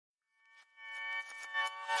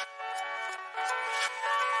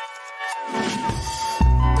Hello,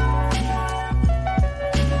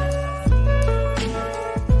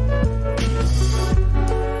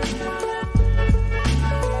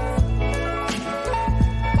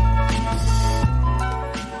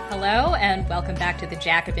 and welcome back to the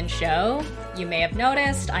Jacobin Show. You may have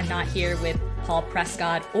noticed I'm not here with Paul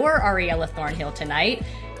Prescott or Ariella Thornhill tonight.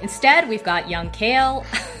 Instead, we've got young Kale,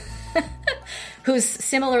 who's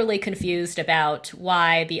similarly confused about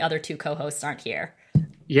why the other two co-hosts aren't here.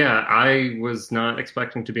 Yeah, I was not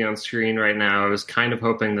expecting to be on screen right now. I was kind of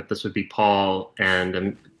hoping that this would be Paul, and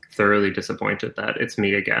I'm thoroughly disappointed that it's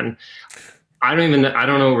me again. I don't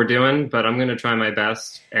know what we're doing, but I'm going to try my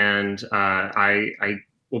best, and I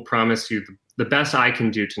will promise you the best I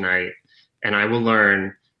can do tonight, and I will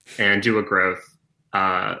learn and do a growth.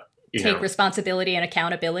 Take responsibility and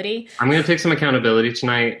accountability. I'm going to take some accountability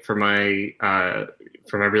tonight for my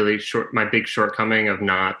my big shortcoming of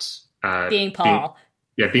not being Paul.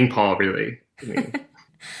 Being Paul, really. I mean,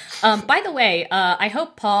 by the way, I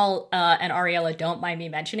hope Paul and Ariella don't mind me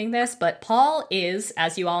mentioning this, but Paul is,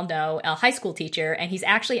 as you all know, a high school teacher, and he's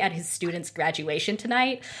actually at his students' graduation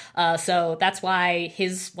tonight. So that's why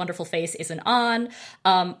his wonderful face isn't on.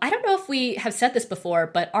 I don't know if we have said this before,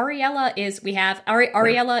 but Ariella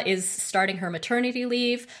is starting her maternity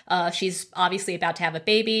leave. She's obviously about to have a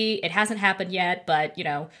baby. It hasn't happened yet, but, you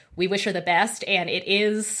know, we wish her the best, and it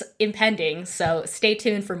is impending. So stay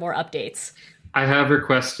tuned for more updates. I have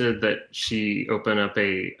requested that she open up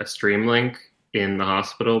a stream link in the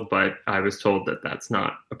hospital, but I was told that that's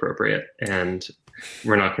not appropriate, and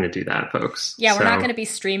we're not going to do that, folks. Yeah, we're not going to be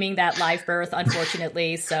streaming that live birth,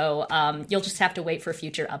 unfortunately, so you'll just have to wait for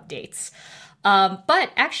future updates.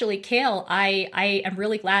 But actually, Kale, I am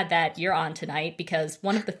really glad that you're on tonight, because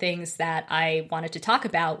one of the things that I wanted to talk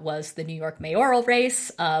about was the New York mayoral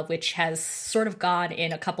race, which has sort of gone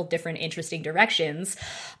in a couple different interesting directions.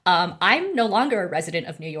 I'm no longer a resident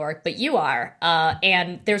of New York, but you are.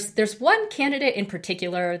 And there's one candidate in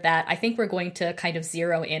particular that I think we're going to kind of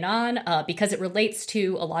zero in on, because it relates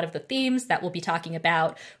to a lot of the themes that we'll be talking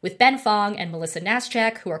about with Ben Fong and Melissa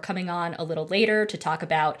Naschek, who are coming on a little later to talk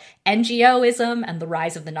about NGOism and the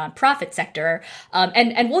rise of the nonprofit sector.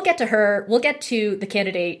 And we'll get to the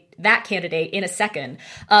candidate in a second.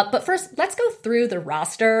 But first, let's go through the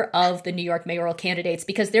roster of the New York mayoral candidates,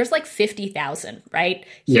 because there's like 50,000, right?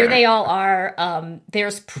 Here they all are.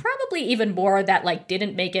 There's probably even more that like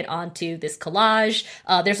didn't make it onto this collage.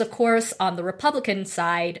 There's, of course, on the Republican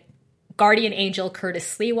side, guardian angel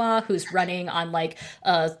Curtis Sliwa, who's running on like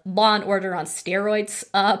a Law and Order on Steroids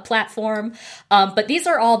platform. But these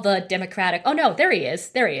are all the Democratic. Oh no, there he is,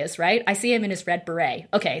 right? I see him in his red beret.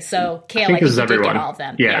 Okay, so Kale, I think you did get all of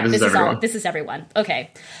them. Yeah, this is everyone. This is everyone.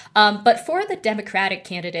 Okay. But for the Democratic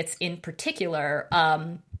candidates in particular,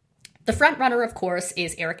 the front runner, of course,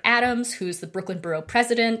 is Eric Adams, who's the Brooklyn Borough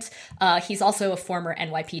president. He's also a former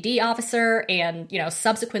NYPD officer, and, you know,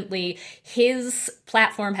 subsequently, his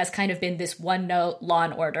platform has kind of been this one-note Law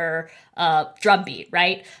and Order drumbeat,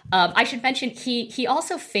 right? I should mention he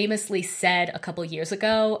also famously said a couple years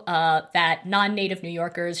ago that non-native New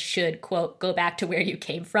Yorkers should, quote, go back to where you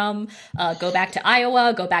came from, go back to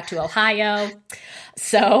Iowa, go back to Ohio.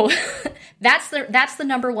 So that's the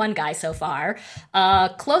number one guy so far.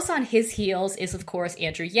 Close on his heels is, of course,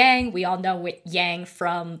 Andrew Yang. We all know Yang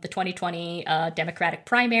from the 2020 Democratic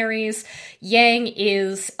primaries. Yang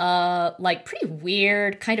is like pretty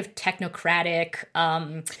weird, kind of technocratic.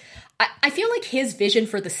 I feel like his vision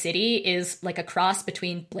for the city is like a cross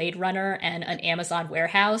between Blade Runner and an Amazon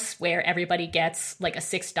warehouse, where everybody gets like a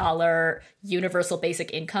 $6 universal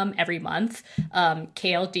basic income every month.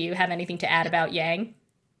 Kale, do you have anything to add about Yang?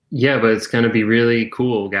 Yeah, but it's going to be really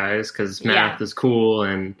cool, guys, because math is cool,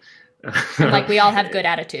 and like we all have good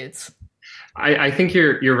attitudes. I think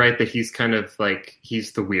you're right that he's kind of like,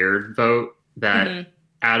 he's the weird vote, that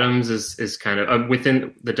Adams is kind of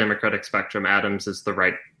within the Democratic spectrum. Adams is the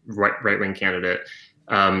right-wing candidate.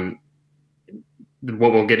 What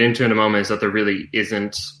we'll get into in a moment is that there really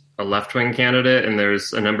isn't a left-wing candidate, and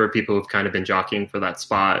there's a number of people who've kind of been jockeying for that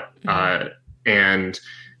spot. And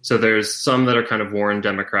so there's some that are kind of Warren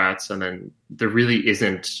Democrats, and then there really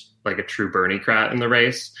isn't like a true Bernie-crat in the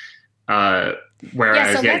race.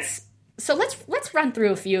 Let's run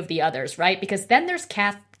through a few of the others, right? Because then there's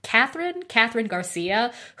Catherine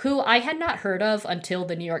Garcia, who I had not heard of until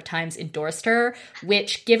the New York Times endorsed her,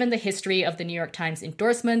 which, given the history of the New York Times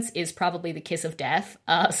endorsements, is probably the kiss of death.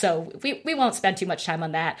 So we won't spend too much time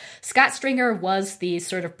on that. Scott Stringer was the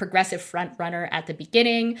sort of progressive front runner at the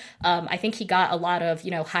beginning. I think he got a lot of,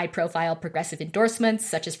 high-profile progressive endorsements,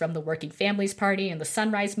 such as from the Working Families Party and the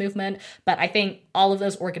Sunrise Movement. But I think all of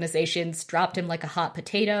those organizations dropped him like a hot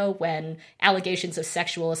potato when allegations of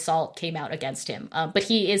sexual assault came out against him. But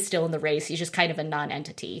he is still in the race. He's just kind of a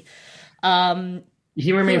non-entity.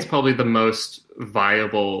 He remains probably the most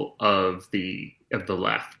viable of the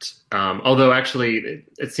left. Although actually,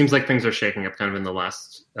 it seems like things are shaking up kind of in the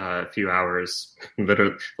last few hours,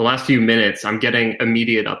 literally the last few minutes. I'm getting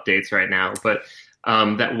immediate updates right now, but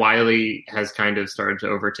that Wiley has kind of started to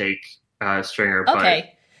overtake Stringer.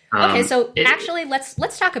 Okay. Okay, so actually,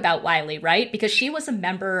 let's talk about Wiley, right? Because she was a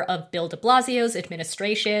member of Bill de Blasio's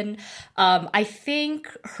administration. I think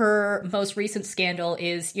her most recent scandal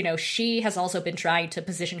is, she has also been trying to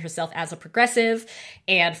position herself as a progressive.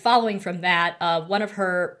 And following from that, one of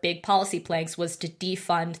her big policy planks was to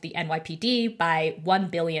defund the NYPD by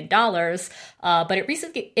 $1 billion. But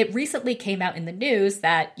it recently came out in the news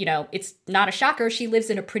that, it's not a shocker. She lives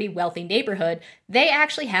in a pretty wealthy neighborhood. They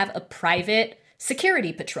actually have a private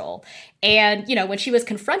security patrol. And, when she was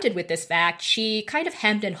confronted with this fact, she kind of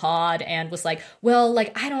hemmed and hawed and was like, well,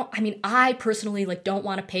 I personally don't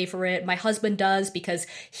want to pay for it. My husband does because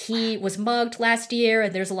he was mugged last year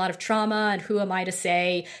and there's a lot of trauma. And who am I to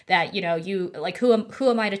say that, who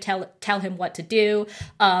am I to tell him what to do?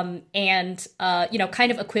 Kind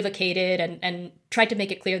of equivocated and tried to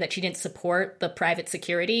make it clear that she didn't support the private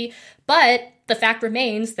security. But the fact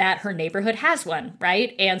remains that her neighborhood has one,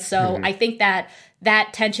 right? And so I think that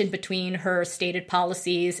tension between her stated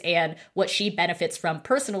policies and what she benefits from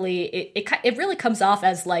personally, it really comes off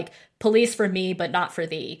as like police for me, but not for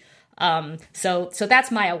thee. So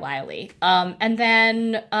that's Maya Wiley. And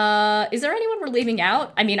then is there anyone we're leaving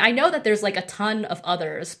out? I mean, I know that there's like a ton of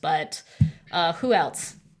others, but who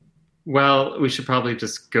else? Well, we should probably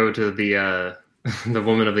just go to the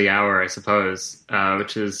woman of the hour, I suppose,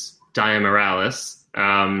 which is Daya Morales.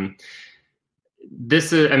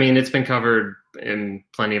 It's been covered in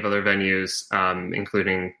plenty of other venues,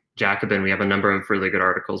 including Jacobin. We have a number of really good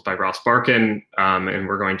articles by Ross Barkan, and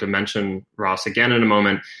we're going to mention Ross again in a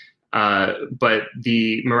moment. But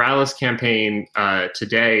the Morales campaign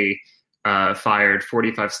today fired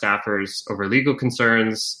 45 staffers over legal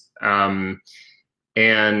concerns. And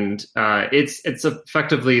it's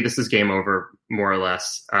effectively, this is game over, more or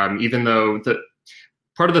less, even though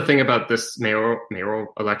part of the thing about this mayoral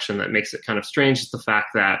election that makes it kind of strange is the fact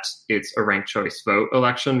that it's a ranked choice vote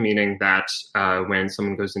election, meaning that when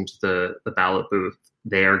someone goes into the ballot booth,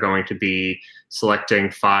 they are going to be selecting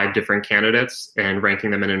 5 different candidates and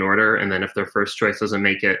ranking them in an order. And then if their first choice doesn't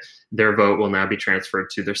make it, their vote will now be transferred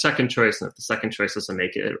to their second choice. And if the second choice doesn't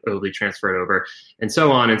make it, it will be transferred over, and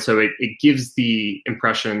so on. And so it gives the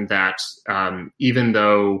impression that even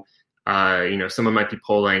though someone might be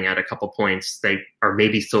polling at a couple points, they are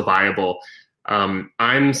maybe still viable.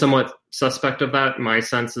 I'm somewhat suspect of that. My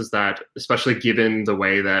sense is that, especially given the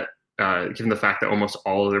way that, given the fact that almost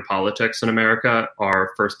all of their politics in America are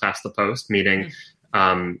first past the post, meaning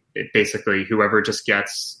basically whoever just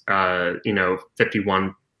gets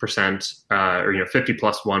 51% or 50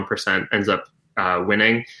 plus 1% ends up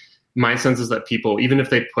winning. My sense is that people, even if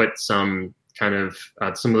they put some kind of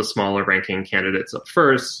some of the smaller ranking candidates up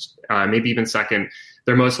first, maybe even second,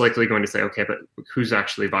 they're most likely going to say, okay, but who's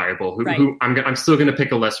actually viable? Who I'm still going to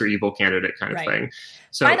pick a lesser evil candidate kind of thing.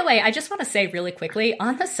 So, by the way, I just want to say really quickly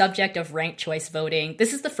on the subject of ranked choice voting,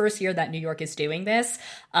 this is the first year that New York is doing this.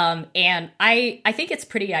 And I think it's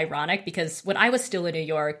pretty ironic because when I was still in New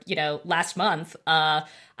York, last month, I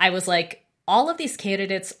was like, all of these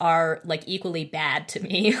candidates are like equally bad to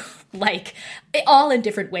me, like all in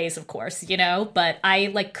different ways, of course, but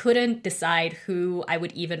I couldn't decide who I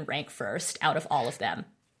would even rank first out of all of them.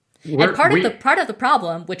 And part of the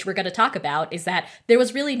problem, which we're going to talk about, is that there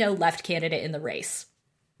was really no left candidate in the race.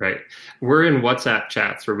 Right. We're in WhatsApp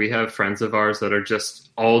chats where we have friends of ours that are just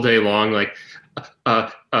all day long, like,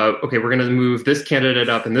 okay, we're going to move this candidate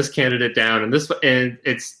up and this candidate down and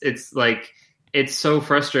it's like, it's so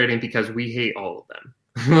frustrating because we hate all of them.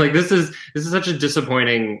 Like this is such a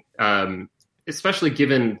disappointing, especially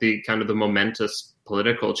given the kind of the momentous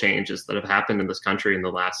political changes that have happened in this country in the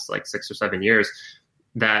last 6 or 7 years,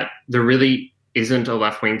 that there really isn't a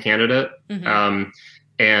left-wing candidate. Mm-hmm.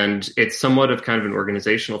 And it's somewhat of kind of an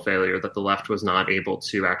organizational failure that the left was not able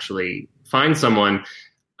to actually find someone.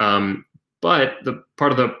 But the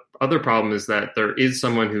part of the other problem is that there is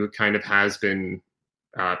someone who kind of has been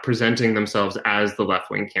presenting themselves as the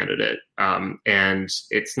left-wing candidate. And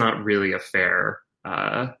it's not really a fair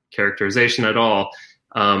characterization at all.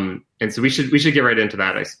 And so we should get right into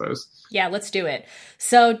that, I suppose. Yeah, let's do it.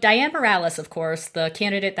 So Dianne Morales, of course, the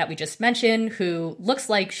candidate that we just mentioned, who looks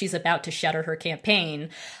like she's about to shutter her campaign.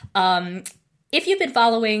 If you've been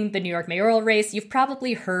following the New York mayoral race, you've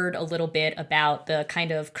probably heard a little bit about the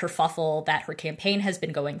kind of kerfuffle that her campaign has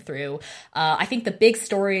been going through. I think the big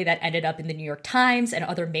story that ended up in the New York Times and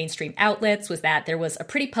other mainstream outlets was that there was a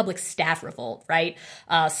pretty public staff revolt, right?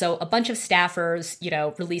 So a bunch of staffers,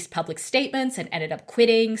 released public statements and ended up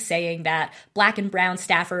quitting, saying that Black and brown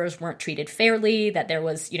staffers weren't treated fairly, that there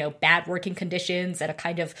was, bad working conditions and a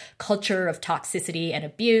kind of culture of toxicity and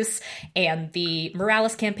abuse. And the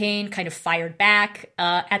Morales campaign kind of fired back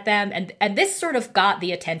at them. And this sort of got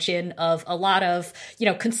the attention of a lot of,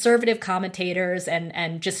 conservative commentators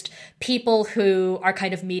and just people who are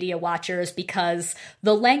kind of media watchers, because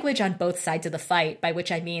the language on both sides of the fight, by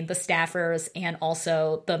which I mean the staffers and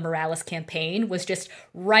also the Morales campaign, was just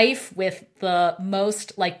rife with the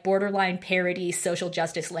most borderline parody social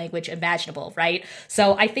justice language imaginable, right?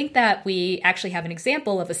 So I think that we actually have an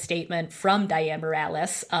example of a statement from Dianne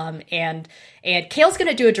Morales, and Kale's going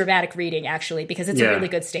to do a dramatic reading, actually, because it's a really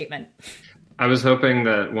good statement. I was hoping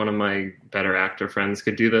that one of my better actor friends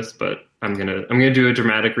could do this, but I'm gonna do a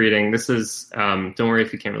dramatic reading. This is don't worry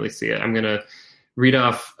if you can't really see it. I'm gonna read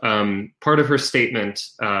off part of her statement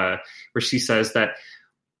where she says that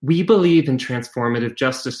we believe in transformative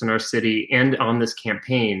justice in our city and on this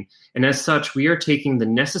campaign, and as such, we are taking the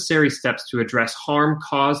necessary steps to address harm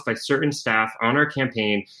caused by certain staff on our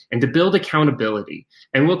campaign and to build accountability,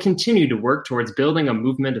 and we'll continue to work towards building a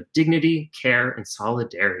movement of dignity, care, and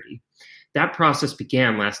solidarity. That process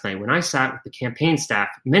began last night when I sat with the campaign staff,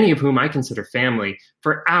 many of whom I consider family,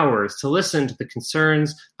 for hours to listen to the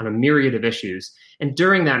concerns on a myriad of issues. And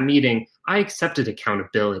during that meeting, I accepted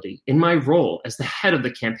accountability in my role as the head of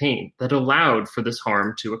the campaign that allowed for this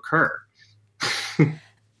harm to occur.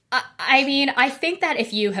 I think that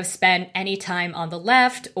if you have spent any time on the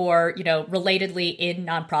left or, relatedly in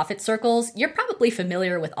nonprofit circles, you're probably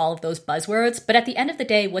familiar with all of those buzzwords. But at the end of the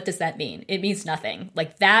day, what does that mean? It means nothing.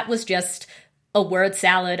 That was just a word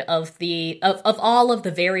salad of all of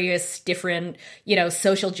the various different,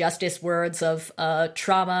 social justice words of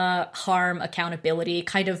trauma, harm, accountability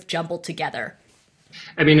kind of jumbled together.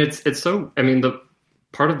 The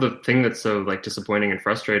part of the thing that's so disappointing and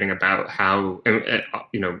frustrating about how,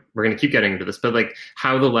 we're going to keep getting into this, but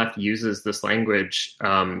how the left uses this language,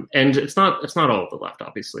 and it's not all of the left,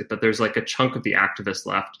 obviously, but there's a chunk of the activist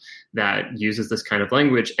left that uses this kind of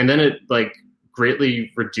language, and then it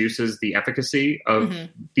greatly reduces the efficacy of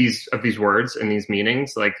these words and these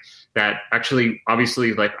meanings. That actually,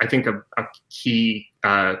 obviously, I think a key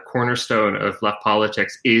cornerstone of left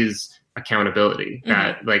politics is accountability.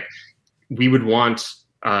 That we would want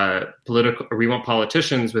we want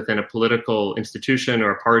politicians within a political institution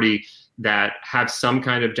or a party that have some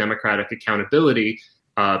kind of democratic accountability,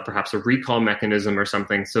 perhaps a recall mechanism or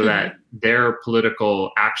something, so that their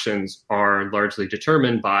political actions are largely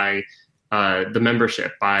determined by the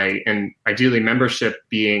membership, and ideally membership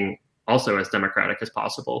being also as democratic as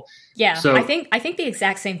possible. Yeah, so I think the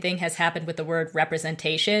exact same thing has happened with the word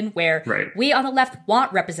representation, where we on the left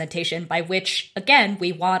want representation, by which, again,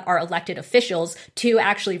 we want our elected officials to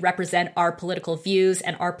actually represent our political views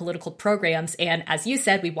and our political programs. And as you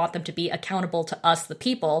said, we want them to be accountable to us, the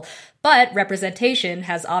people. But representation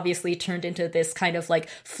has obviously turned into this kind of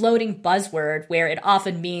floating buzzword where it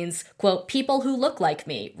often means, quote, people who look like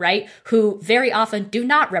me, right? Who very often do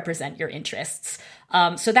not represent your interests.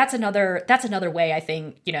 So that's another way, I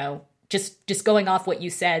think, just going off what you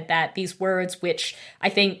said, that these words, which I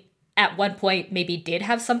think at one point maybe did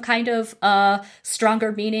have some kind of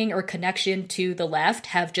stronger meaning or connection to the left,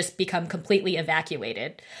 have just become completely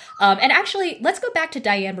evacuated. And actually, let's go back to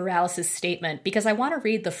Dianne Morales' statement, because I want to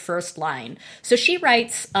read the first line. So she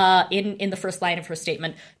writes in the first line of her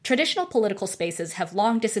statement, traditional political spaces have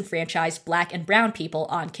long disenfranchised Black and brown people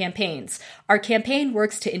on campaigns. Our campaign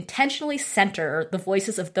works to intentionally center the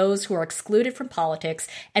voices of those who are excluded from politics,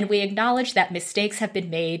 and we acknowledge that mistakes have been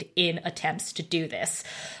made in attempts to do this.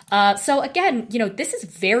 So again, this is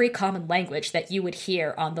very common language that you would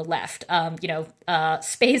hear on the left.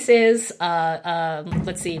 Spaces,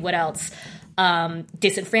 let's see, what else?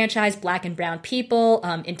 Disenfranchised Black and brown people,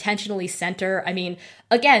 intentionally center.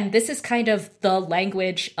 Again, this is kind of the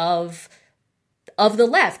language of the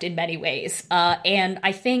left in many ways. And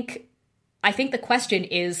I think the question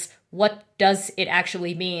is, what does it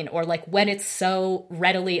actually mean? Or like when it's so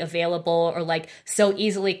readily available or like so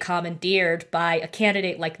easily commandeered by a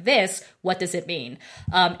candidate like this, what does it mean?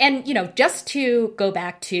 And, you know, just to go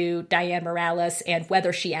back to Dianne Morales and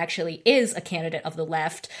whether she actually is a candidate of the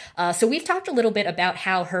left. So we've talked a little bit about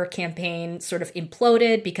how her campaign sort of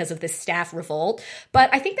imploded because of this staff revolt. But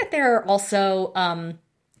I think that there are also,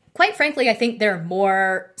 quite frankly, I think there are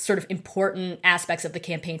more sort of important aspects of the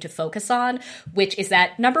campaign to focus on, which is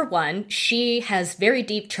that, number one, she has very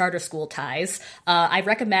deep charter school ties. I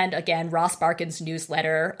recommend, again, Ross Barkan's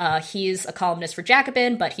newsletter. He's a columnist for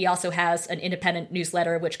Jacobin, but he also has an independent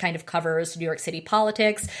newsletter which kind of covers New York City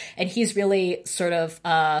politics. And he's really sort of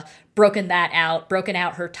broken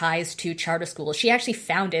out her ties to charter schools. She actually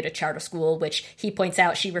founded a charter school, which he points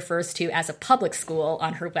out she refers to as a public school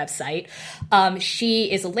on her website.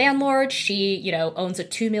 She is a landlord. She, you know, owns a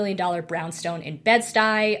 $2 million brownstone in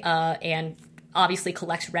Bed-Stuy, and obviously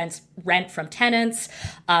collects rent from tenants.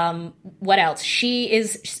 What else? She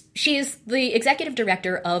is the executive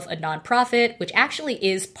director of a nonprofit, which actually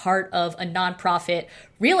is part of a nonprofit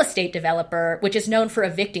real estate developer, which is known for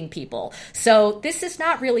evicting people. So this is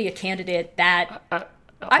not really a candidate that...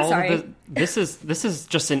 I'm sorry. This is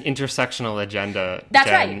just an intersectional agenda. That's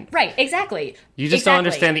Jen. Right, exactly. You just don't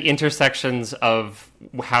understand the intersections of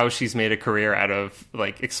how she's made a career out of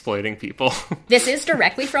like exploiting people. This is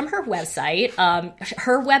directly from her website.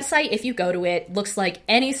 Her website, if you go to it, looks like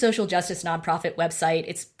any social justice nonprofit website.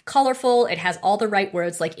 It's colorful. It has all the right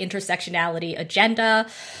words like intersectionality, agenda.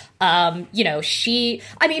 You know,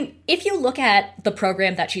 if you look at the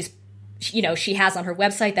program that she has on her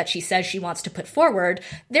website that she says she wants to put forward,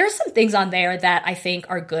 there's some things on there that I think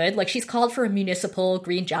are good. Like she's called for a municipal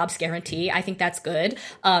green jobs guarantee. I think that's good.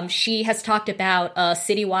 She has talked about a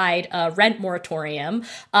citywide rent moratorium.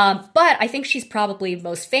 But I think she's probably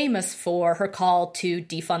most famous for her call to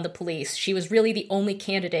defund the police. She was really the only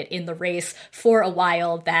candidate in the race for a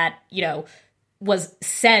while that, you know, was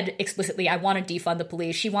said explicitly, I want to defund the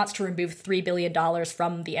police. She wants to remove $3 billion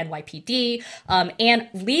from the NYPD. And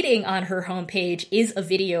leading on her homepage is a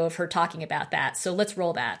video of her talking about that. So let's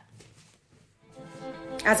roll that.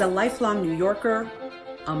 As a lifelong New Yorker,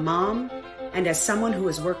 a mom, and as someone who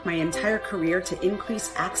has worked my entire career to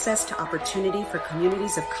increase access to opportunity for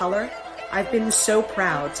communities of color, I've been so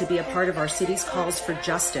proud to be a part of our city's calls for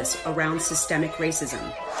justice around systemic racism.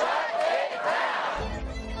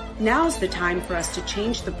 Now's the time for us to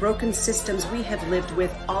change the broken systems we have lived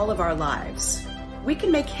with all of our lives. We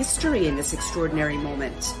can make history in this extraordinary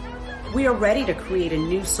moment. We are ready to create a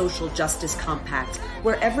new social justice compact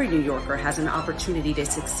where every New Yorker has an opportunity to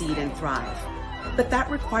succeed and thrive. But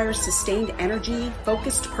that requires sustained energy,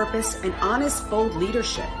 focused purpose, and honest, bold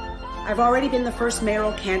leadership. I've already been the first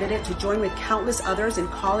mayoral candidate to join with countless others in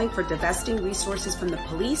calling for divesting resources from the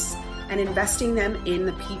police and investing them in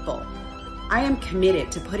the people. I am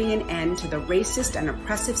committed to putting an end to the racist and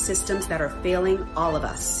oppressive systems that are failing all of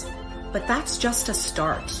us. But that's just a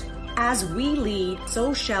start. As we lead,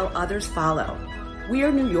 so shall others follow. We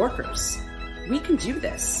are New Yorkers. We can do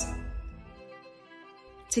this.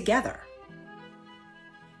 Together.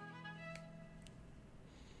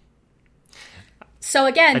 So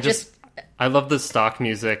again, I love the stock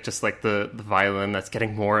music, just like the violin that's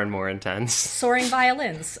getting more and more intense. Soaring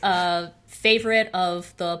violins. Favorite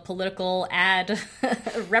of the political ad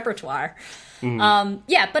repertoire.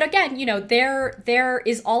 But again, you know, there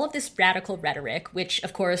is all of this radical rhetoric, which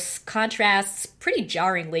of course contrasts pretty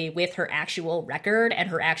jarringly with her actual record and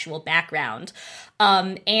her actual background.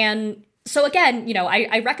 And so again, you know,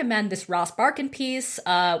 I recommend this Ross Barkan piece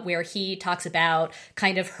where he talks about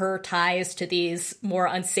kind of her ties to these more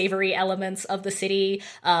unsavory elements of the city.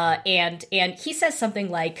 And he says something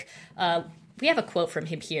like, we have a quote from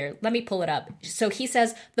him here. Let me pull it up. So he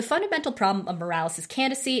says, the fundamental problem of Morales'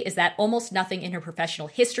 candidacy is that almost nothing in her professional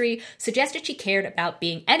history suggested she cared about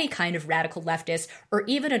being any kind of radical leftist or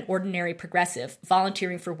even an ordinary progressive,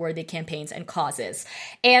 volunteering for worthy campaigns and causes.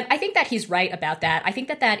 And I think that he's right about that. I think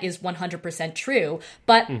that that is 100% true.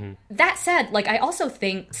 But that said, like, I also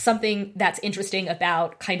think something that's interesting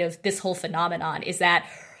about kind of this whole phenomenon is that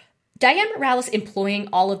Dianne Morales employing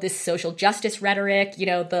all of this social justice rhetoric, you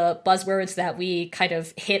know, the buzzwords that we kind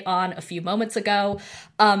of hit on a few moments ago,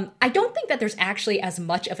 I don't think that there's actually as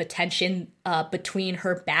much of a tension between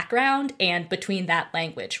her background and between that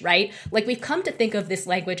language, right? Like, we've come to think of this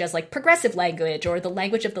language as like progressive language or the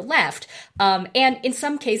language of the left. And in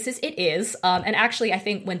some cases it is. And actually, I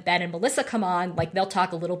think when Ben and Melissa come on, like, they'll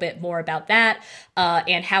talk a little bit more about that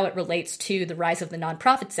and how it relates to the rise of the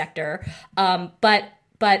nonprofit sector. But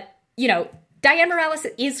you know, Diane Morales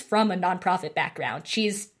is from a nonprofit background.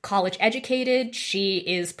 She's college educated, she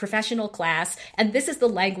is professional class, and this is the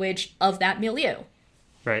language of that milieu.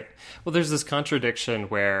 Right. Well, there's this contradiction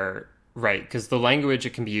where, right, because the language,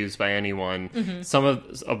 it can be used by anyone.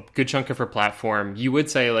 A good chunk of her platform, you would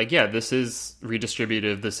say, like, yeah, this is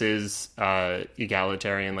redistributive, this is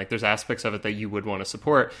egalitarian, like there's aspects of it that you would want to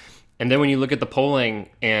support. And then when you look at the polling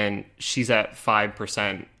and she's at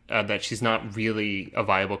 5%, that she's not really a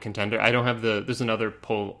viable contender. I don't have there's another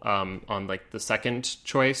poll on like the second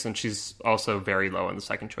choice, and she's also very low on the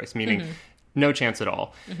second choice, meaning no chance at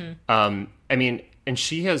all. I mean, and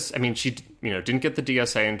she didn't get the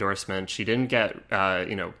DSA endorsement. She didn't get,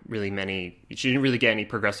 she didn't really get any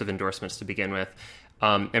progressive endorsements to begin with.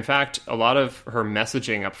 In fact, a lot of her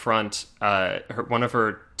messaging up front, one of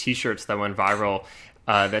her t-shirts that went viral,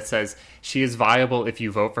 that says she is viable if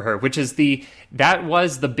you vote for her, that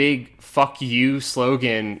was the big fuck you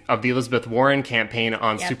slogan of the Elizabeth Warren campaign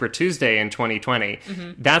on Super Tuesday in 2020.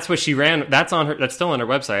 That's what she ran. That's still on her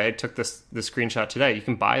website. I took the screenshot today. You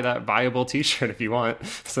can buy that viable t-shirt if you want.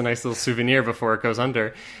 It's a nice little souvenir before it goes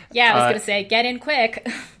under. Yeah, I was going to say, get in quick.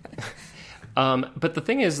 But the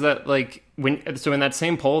thing is that, like, in that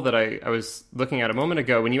same poll that I was looking at a moment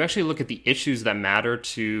ago, when you actually look at the issues that matter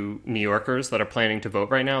to New Yorkers that are planning to vote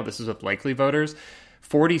right now, this is with likely voters,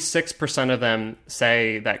 46% of them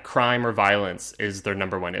say that crime or violence is their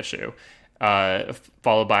number one issue,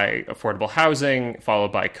 followed by affordable housing,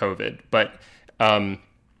 followed by COVID. But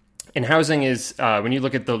and housing is, when you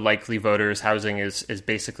look at the likely voters, housing is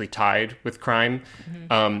basically tied with crime.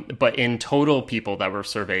 But in total people that were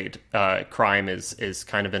surveyed, crime is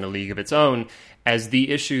kind of in a league of its own as the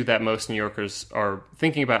issue that most New Yorkers are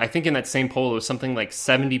thinking about. I think in that same poll, it was something like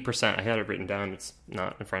 70%. I had it written down. It's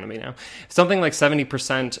not in front of me now. Something like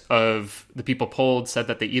 70% of the people polled said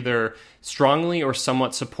that they either strongly or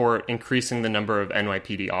somewhat support increasing the number of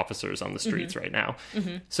NYPD officers on the streets right now.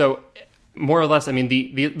 So, more or less, I mean,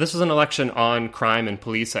 this was an election on crime and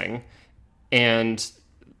policing, and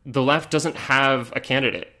the left doesn't have a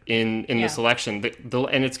candidate in this election.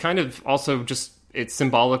 And it's kind of also just, it's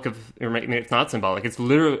symbolic of, I mean, it's not symbolic. It's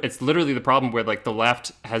literally the problem where, like, the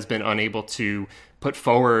left has been unable to put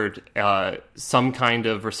forward some kind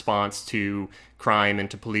of response to crime and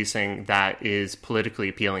to policing that is politically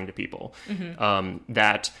appealing to people.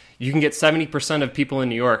 That you can get 70% of people in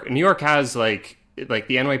New York. New York has, like the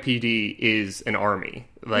NYPD is an army.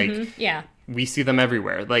 We see them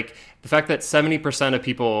everywhere. Like, the fact that 70% of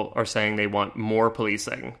people are saying they want more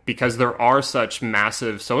policing because there are such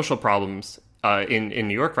massive social problems in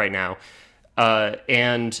New York right now,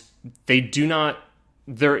 and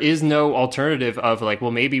there is no alternative of, like,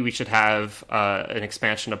 well, maybe we should have an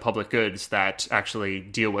expansion of public goods that actually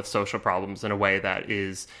deal with social problems in a way that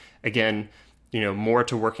is, again, more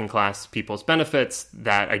to working class people's benefits,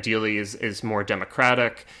 that ideally is more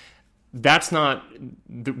democratic.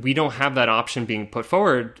 We don't have that option being put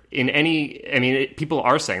forward in any, I mean, people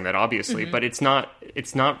are saying that, obviously, but it's not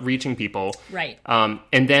reaching people. Right.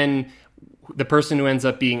 And then the person who ends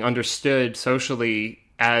up being understood socially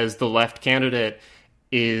as the left candidate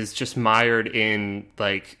is just mired in,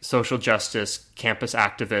 like, social justice, campus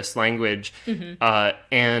activist language,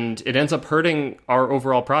 and it ends up hurting our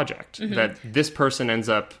overall project, that this person ends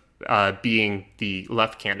up being the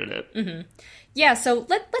left candidate. Yeah, so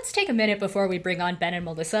let's take a minute before we bring on Ben and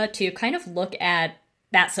Melissa to kind of look at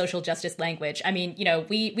that social justice language. I mean,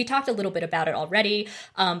 we talked a little bit about it already,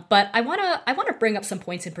 but I wanna bring up some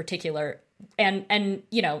points in particular, and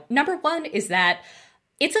number one is that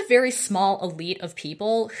it's a very small elite of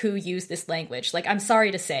people who use this language. Like, I'm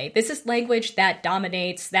sorry to say, this is language that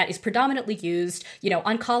dominates, that is predominantly used,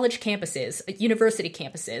 on college campuses, university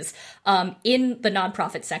campuses, in the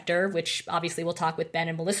nonprofit sector, which obviously we'll talk with Ben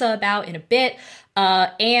and Melissa about in a bit,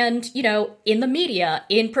 and, in the media,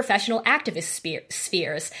 in professional activist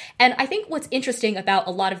spheres. And I think what's interesting about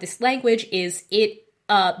a lot of this language is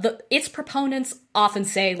its proponents often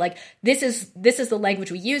say, like, this is the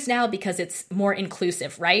language we use now because it's more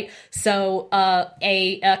inclusive, right? So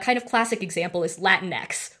a kind of classic example is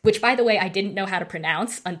Latinx, which, by the way, I didn't know how to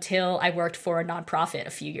pronounce until I worked for a nonprofit a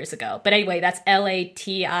few years ago. But anyway, that's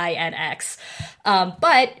Latinx.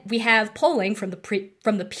 But we have polling from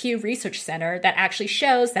the Pew Research Center that actually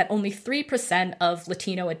shows that only 3% of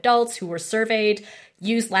Latino adults who were surveyed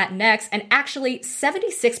use Latinx, and actually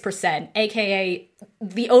 76%, aka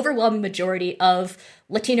the overwhelming majority of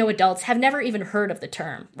Latino adults, have never even heard of the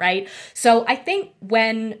term, right? So I think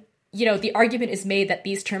when, the argument is made that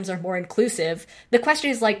these terms are more inclusive, the question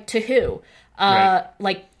is, like, to who? Right.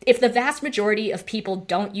 Like, if the vast majority of people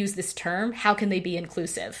don't use this term, how can they be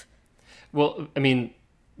inclusive? Well, I mean,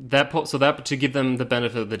 that poll, so that to give them the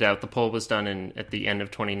benefit of the doubt, the poll was done at the end of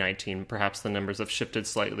 2019. Perhaps the numbers have shifted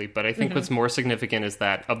slightly, but I think what's more significant is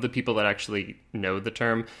that of the people that actually know the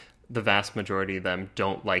term, the vast majority of them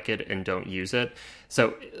don't like it and don't use it.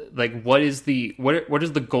 So, like, what is the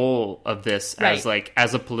goal of this as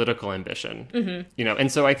as a political ambition? You know,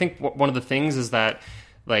 and so I think one of the things is that,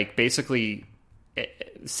 like, basically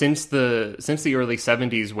since the early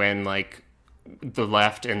 70s, when like the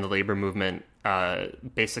left and the labor movement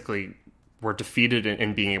basically were defeated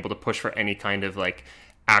in being able to push for any kind of like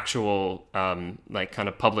actual like kind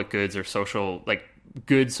of public goods or social, like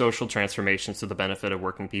good social transformations to the benefit of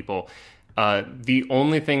working people. The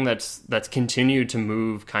only thing that's continued to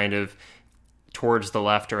move kind of towards the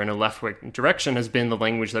left or in a left-wing direction has been the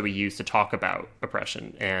language that we use to talk about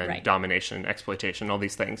oppression and domination, exploitation, all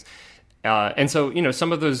these things. And so, you know,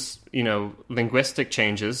 some of those, you know, linguistic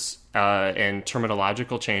changes and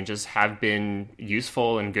terminological changes have been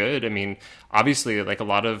useful and good. I mean, obviously, like a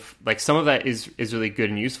lot of, like some of that is really good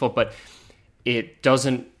and useful, but it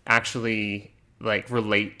doesn't actually like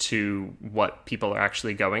relate to what people are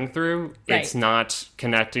actually going through. Right. It's not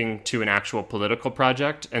connecting to an actual political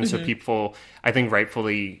project. And so people, I think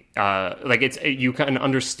rightfully, like it's, you can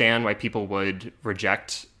understand why people would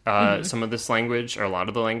reject some of this language or a lot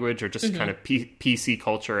of the language or just kind of PC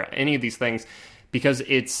culture, any of these things, because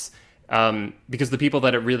it's because the people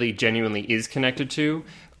that it really genuinely is connected to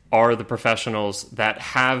are the professionals that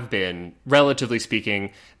have been, relatively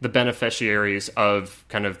speaking, the beneficiaries of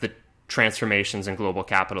kind of the transformations in global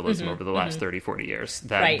capitalism over the last 30, 40 years,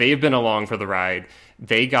 that they've been along for the ride.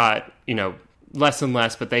 They got, you know, less and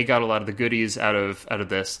less, but they got a lot of the goodies out of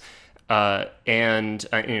this. And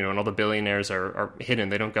you know, and all the billionaires are hidden.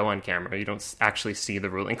 They don't go on camera. You don't actually see the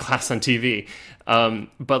ruling class on TV.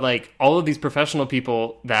 But like all of these professional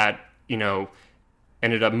people that, you know,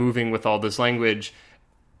 ended up moving with all this language,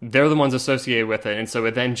 they're the ones associated with it. And so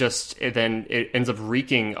it ends up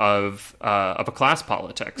reeking of a class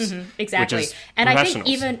politics. Exactly. Which is and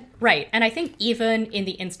I think even in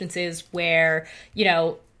the instances where, you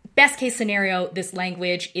know, best case scenario, this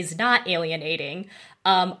language is not alienating,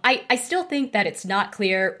 I still think that it's not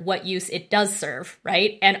clear what use it does serve,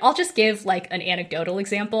 right? And I'll just give like an anecdotal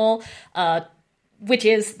example, which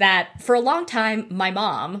is that for a long time, my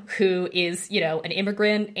mom, who is, you know, an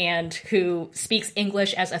immigrant and who speaks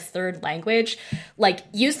English as a third language, like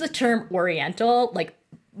used the term Oriental, like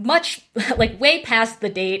much like way past the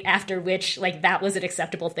date after which like that was an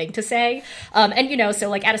acceptable thing to say. And, you know, so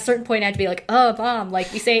like at a certain point I had to be like, oh, Mom,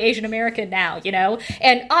 like we say Asian American now, you know?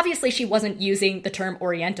 And obviously she wasn't using the term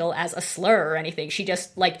Oriental as a slur or anything. She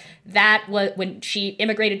just like that was when she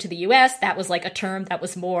immigrated to the US, that was like a term that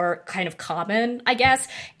was more kind of common, I guess.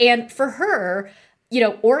 And for her, you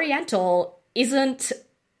know, Oriental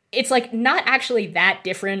it's like not actually that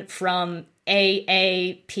different from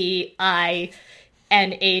AAPI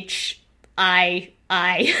NHII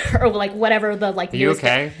or like whatever the like. Are you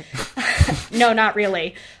okay? No, not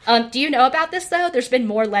really. Do you know about this though? There's been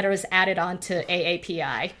more letters added on to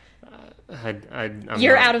AAPI.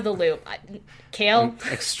 You're out of the loop, Kale.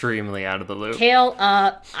 I'm extremely out of the loop. Kale,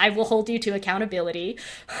 I will hold you to accountability.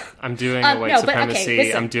 I'm doing a white supremacy.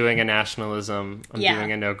 Okay, I'm doing a nationalism. I'm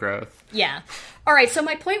doing a no growth. Yeah. All right, so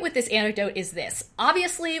my point with this anecdote is this.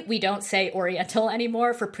 Obviously, we don't say Oriental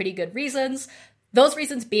anymore for pretty good reasons. Those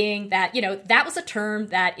reasons being that, you know, that was a term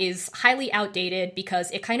that is highly outdated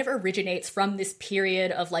because it kind of originates from this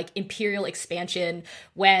period of like imperial expansion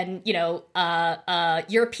when, you know,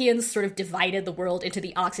 Europeans sort of divided the world into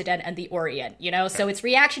the Occident and the Orient, you know? So it's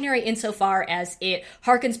reactionary insofar as it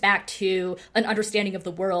harkens back to an understanding of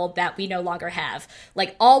the world that we no longer have.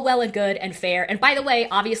 Like all well and good and fair. And by the way,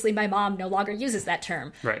 obviously my mom no longer uses that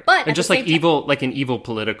term. Right. But and just like evil, like an evil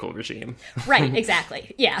political regime. Right,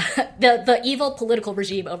 exactly. Yeah. The evil political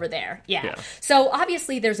regime over there. Yeah. So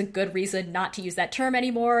obviously there's a good reason not to use that term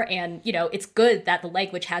anymore. And, you know, it's good that the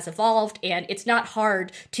language has evolved and it's not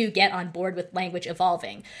hard to get on board with language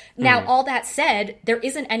evolving. Now, all that said, there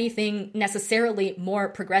isn't anything necessarily more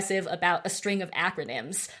progressive about a string of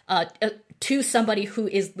acronyms to somebody who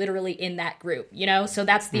is literally in that group, you know? So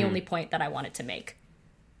that's the only point that I wanted to make.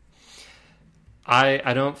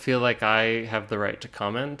 I don't feel like I have the right to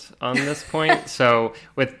comment on this point. So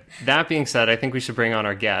with that being said, I think we should bring on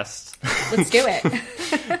our guest. Let's do it.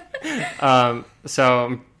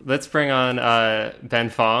 So let's bring on Ben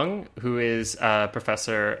Fong, who is a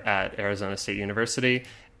professor at Arizona State University,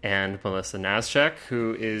 and Melissa Nazchek,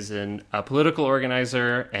 who is a political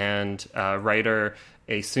organizer and writer,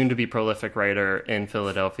 a soon-to-be prolific writer in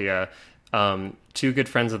Philadelphia. Two good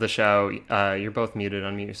friends of the show. You're both muted.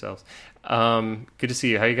 Unmute yourselves. Good to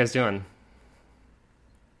see you. How you guys doing?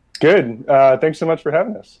 Good. Thanks so much for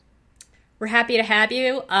having us. We're happy to have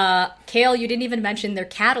you. Cale, you didn't even mention their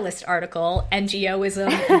Catalyst article,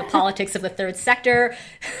 NGOism and the Politics of the Third Sector.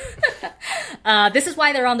 This is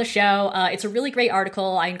why they're on the show. It's a really great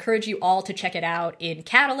article. I encourage you all to check it out in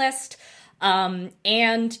Catalyst.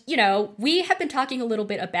 And, you know, we have been talking a little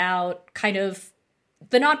bit about kind of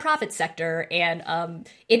the nonprofit sector. And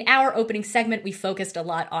in our opening segment, we focused a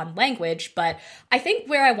lot on language. But I think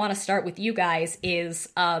where I want to start with you guys is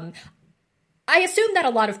I assume that a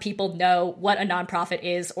lot of people know what a nonprofit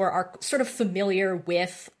is or are sort of familiar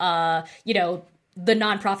with, you know, the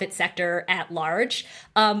nonprofit sector at large.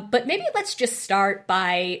 But maybe let's just start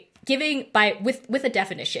by with a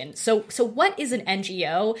definition. So what is an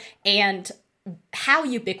NGO and how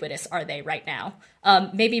ubiquitous are they right now?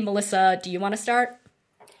 Maybe Melissa, do you want to start?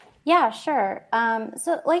 Yeah, sure.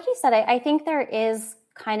 So like you said, I think there is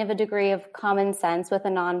kind of a degree of common sense with a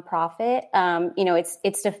nonprofit. You know,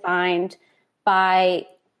 it's defined by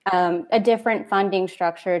a different funding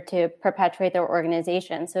structure to perpetuate their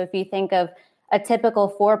organization. So if you think of a typical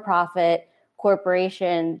for-profit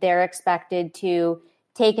corporation, they're expected to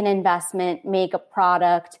take an investment, make a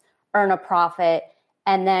product, earn a profit,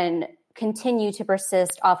 and then continue to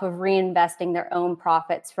persist off of reinvesting their own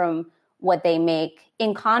profits from what they make.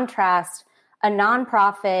 In contrast, a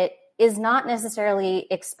nonprofit is not necessarily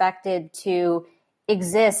expected to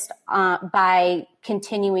exist by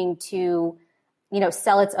continuing to, you know,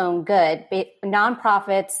 sell its own good.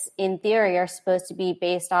 Nonprofits, in theory, are supposed to be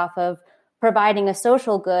based off of providing a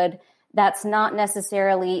social good that's not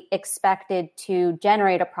necessarily expected to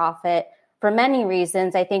generate a profit for many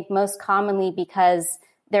reasons. I think most commonly because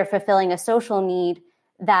they're fulfilling a social need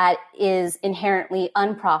that is inherently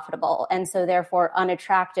unprofitable and so therefore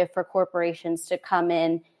unattractive for corporations to come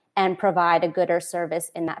in and provide a good or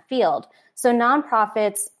service in that field. So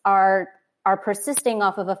nonprofits are persisting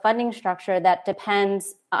off of a funding structure that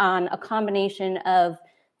depends on a combination of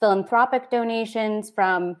philanthropic donations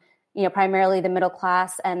from, you know, primarily the middle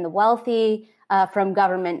class and the wealthy, from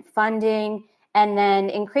government funding, and then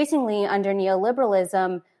increasingly under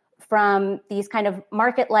neoliberalism from these kind of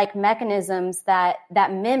market-like mechanisms that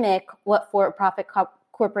mimic what for-profit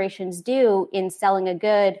corporations do in selling a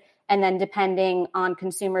good and then depending on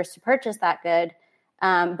consumers to purchase that good.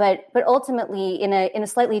 But ultimately in a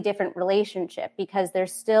slightly different relationship, because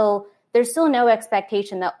there's still no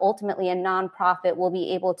expectation that ultimately a nonprofit will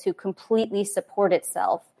be able to completely support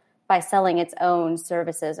itself by selling its own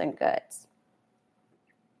services and goods.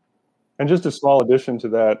 And just a small addition to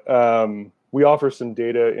that, we offer some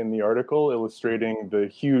data in the article illustrating the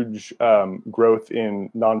huge growth in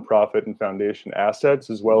nonprofit and foundation assets,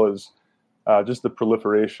 as well as just the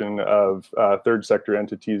proliferation of third sector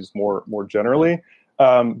entities more generally.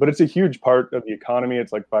 But it's a huge part of the economy.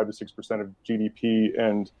 It's like 5 to 6% of GDP,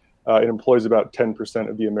 and it employs about 10%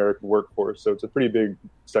 of the American workforce. So it's a pretty big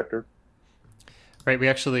sector. Right.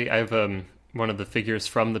 I have one of the figures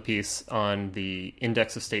from the piece on the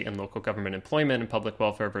index of state and local government employment and public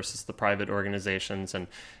welfare versus the private organizations, and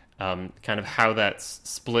kind of how that's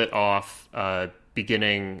split off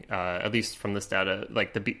beginning, at least from this data,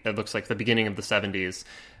 like it looks like the beginning of the 70s.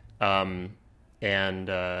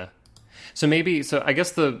 So I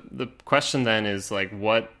guess the question then is like,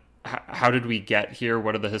 how did we get here?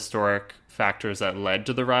 What are the historic factors that led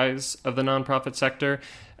to the rise of the nonprofit sector?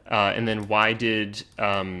 And then why did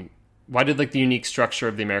like the unique structure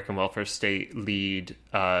of the American welfare state lead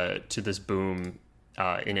to this boom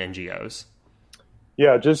in NGOs?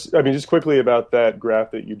 Yeah, just quickly about that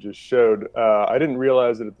graph that you just showed. I didn't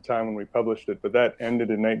realize it at the time when we published it, but that ended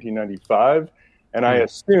in 1995. And I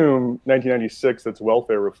assume 1996, that's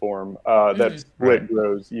welfare reform. That split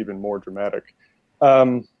grows even more dramatic.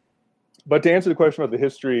 But to answer the question about the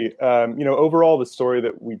history, overall, the story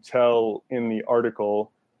that we tell in the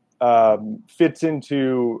article fits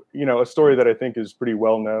into, a story that I think is pretty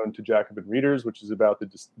well known to Jacobin readers, which is about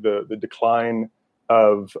the decline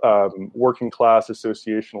of working class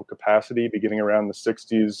associational capacity beginning around the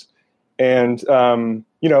 60s. And,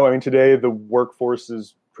 today the workforce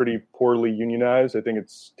is pretty poorly unionized. I think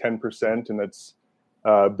it's 10%, and that's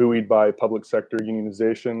buoyed by public sector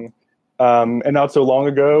unionization. And not so long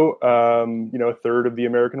ago, a third of the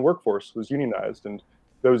American workforce was unionized. And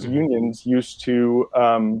those unions used to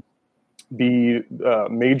be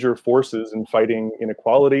major forces in fighting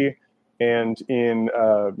inequality and in,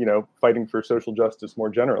 fighting for social justice more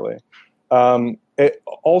generally.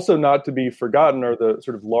 Also not to be forgotten are the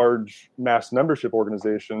sort of large mass membership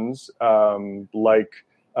organizations like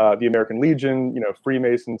the American Legion,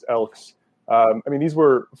 Freemasons, Elks. These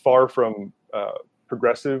were far from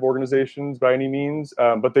progressive organizations by any means,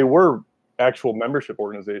 but they were actual membership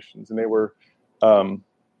organizations, and they were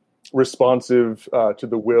responsive to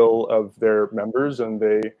the will of their members, and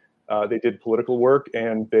they did political work,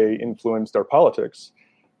 and they influenced our politics.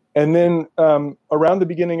 And then around the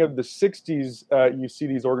beginning of the 60s, you see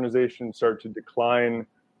these organizations start to decline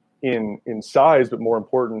in size, but more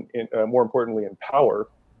importantly in power.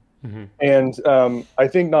 Mm-hmm. And I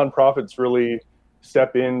think nonprofits really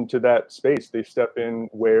step into that space. They step in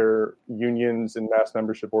where unions and mass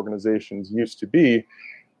membership organizations used to be.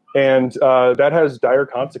 And that has dire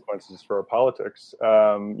consequences for our politics.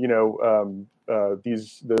 The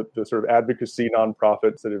sort of advocacy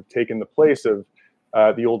nonprofits that have taken the place of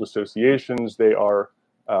the old associations, they are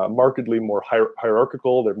markedly more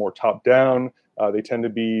hierarchical. They're more top down. They tend to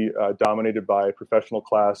be dominated by professional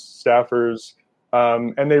class staffers.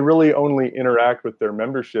 And they really only interact with their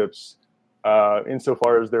memberships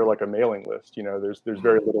insofar as they're like a mailing list. There's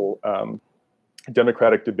very little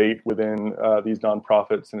democratic debate within these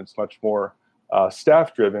nonprofits, and it's much more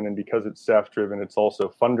staff driven. And because it's staff driven, it's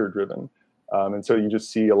also funder driven. And so you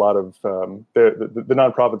just see a lot of the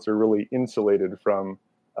nonprofits are really insulated from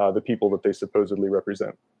the people that they supposedly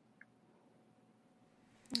represent.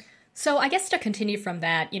 So I guess to continue from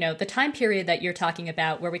that, the time period that you're talking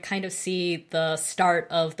about where we kind of see the start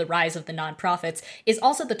of the rise of the nonprofits is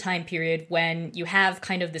also the time period when you have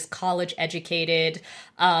kind of this college-educated,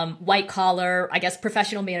 white-collar, I guess,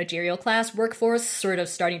 professional managerial class workforce sort of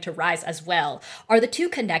starting to rise as well. Are the two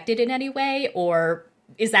connected in any way, or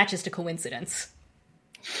is that just a coincidence?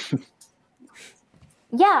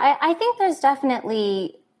 Yeah, I think there's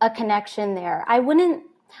definitely a connection there. I wouldn't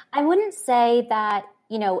say that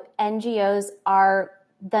NGOs are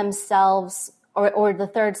themselves or the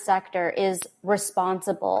third sector is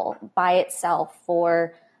responsible by itself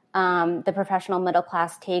for the professional middle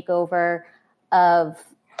class takeover of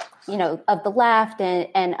the left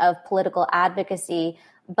and of political advocacy.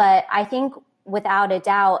 But I think without a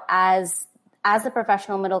doubt, as the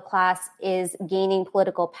professional middle class is gaining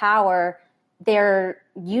political power, they're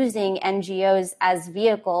using NGOs as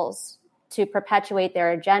vehicles to perpetuate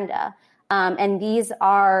their agenda. And these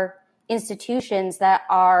are institutions that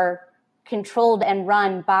are controlled and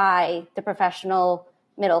run by the professional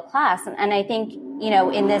middle class. And I think,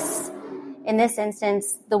 in this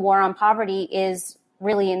instance, the war on poverty is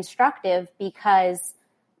really instructive, because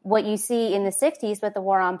what you see in the 60s with the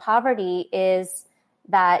war on poverty is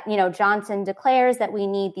that, Johnson declares that we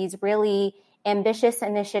need these really ambitious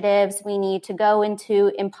initiatives. We need to go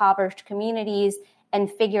into impoverished communities and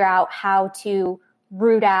figure out how to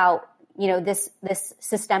root out this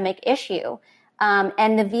systemic issue.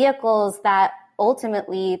 And the vehicles that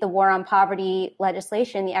ultimately the war on poverty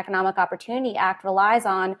legislation, the Economic Opportunity Act, relies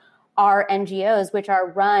on are NGOs, which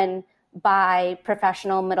are run by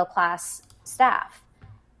professional middle class staff.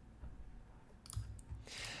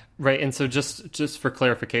 Right. And so just for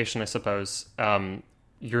clarification, I suppose,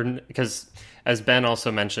 because as Ben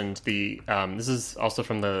also mentioned, this is also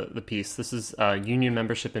from the piece. This is union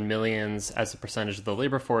membership in millions as a percentage of the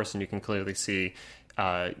labor force, and you can clearly see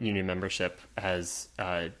union membership has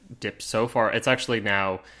dipped so far. It's actually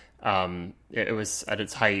now it was at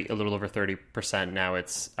its height a little over 30%. Now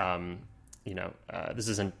it's this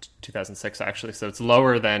is in 2006 actually, so it's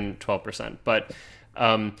lower than 12%, but.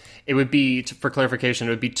 It would be, for clarification,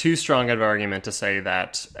 it would be too strong of an argument to say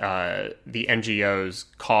that the NGOs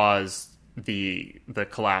caused the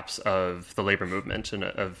collapse of the labor movement and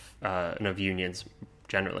of unions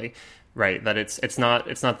generally, right? That it's not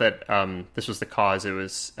that this was the cause. It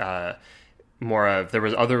was more of there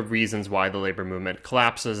was other reasons why the labor movement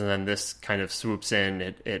collapses, and then this kind of swoops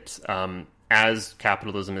in. It as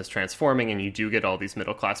capitalism is transforming, and you do get all these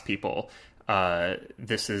middle class people.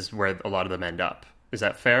 This is where a lot of them end up. Is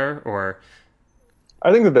that fair, or?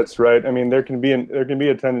 I think that's right. I mean, there can be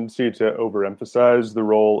a tendency to overemphasize the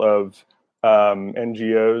role of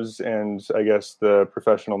NGOs and I guess the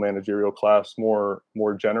professional managerial class more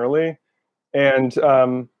generally. And I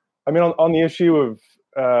mean, on the issue of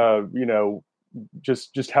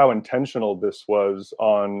just how intentional this was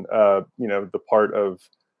on the part of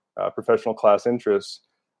professional class interests.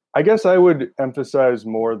 I guess I would emphasize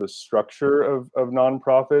more the structure of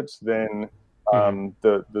nonprofits than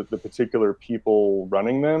the particular people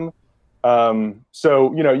running them.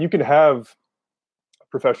 So, you could have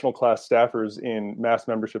professional class staffers in mass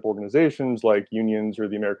membership organizations like unions or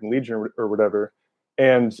the American Legion or whatever.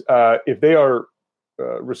 And if they are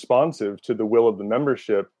responsive to the will of the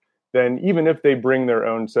membership, then even if they bring their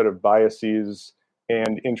own set of biases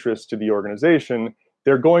and interests to the organization,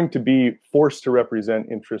 they're going to be forced to represent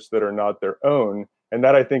interests that are not their own. And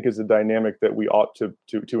that, I think, is a dynamic that we ought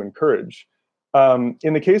to encourage.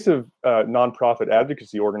 In the case of nonprofit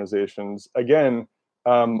advocacy organizations, again,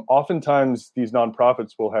 oftentimes these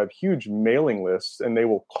nonprofits will have huge mailing lists, and they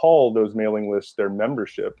will call those mailing lists their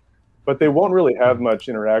membership, but they won't really have much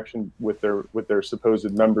interaction with their supposed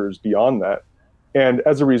members beyond that. And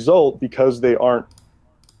as a result, because they aren't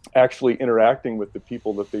actually interacting with the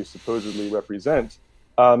people that they supposedly represent,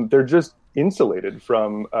 they're just insulated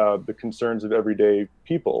from the concerns of everyday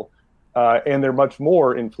people. And they're much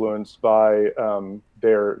more influenced by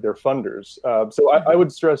their funders. So I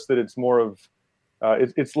would stress that it's more of,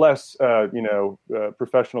 it's less,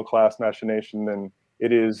 professional class machination than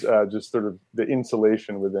it is just sort of the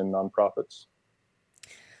insulation within nonprofits.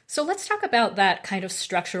 So let's talk about that kind of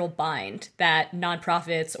structural bind that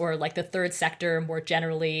nonprofits or like the third sector more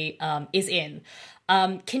generally is in.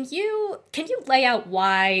 Can you lay out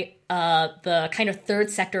why the kind of third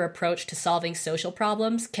sector approach to solving social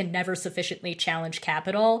problems can never sufficiently challenge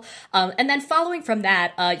capital? And then following from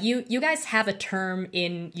that, you guys have a term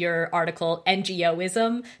in your article,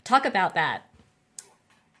 NGOism. Talk about that.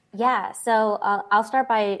 Yeah, so I'll start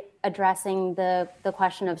by addressing the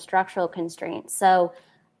question of structural constraints. So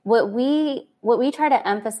what we try to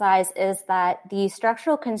emphasize is that the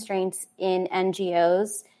structural constraints in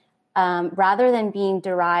NGOs, rather than being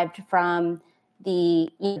derived from the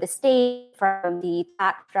state, from the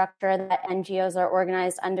tax structure that NGOs are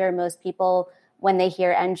organized under, most people, when they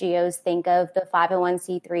hear NGOs, think of the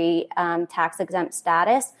 501c3 tax-exempt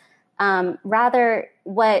status. Rather,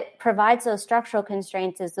 what provides those structural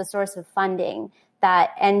constraints is the source of funding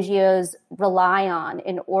that NGOs rely on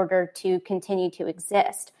in order to continue to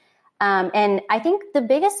exist. And I think the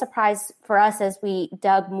biggest surprise for us as we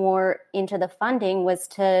dug more into the funding was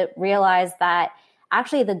to realize that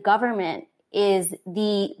actually the government is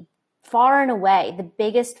the far and away the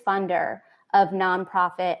biggest funder of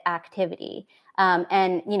nonprofit activity.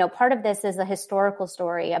 And, part of this is a historical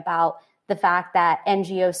story about the fact that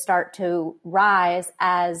NGOs start to rise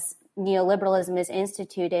as neoliberalism is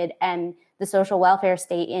instituted and the social welfare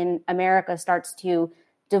state in America starts to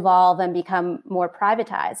devolve and become more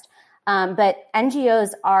privatized. But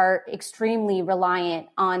NGOs are extremely reliant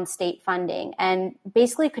on state funding and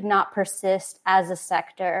basically could not persist as a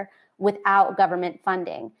sector without government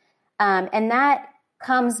funding. And that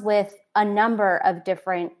comes with a number of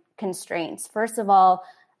different constraints. First of all,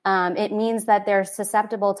 it means that they're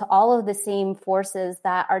susceptible to all of the same forces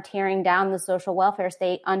that are tearing down the social welfare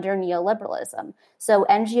state under neoliberalism. So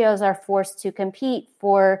NGOs are forced to compete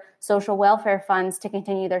for social welfare funds to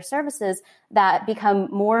continue their services that become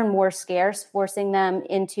more and more scarce, forcing them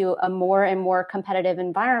into a more and more competitive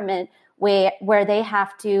environment where they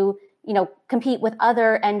have to, compete with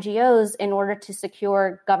other NGOs in order to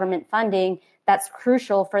secure government funding that's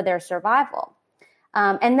crucial for their survival.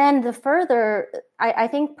 And then I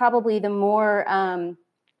think probably the more,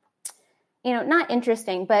 not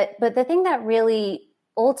interesting, but the thing that really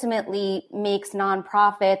ultimately makes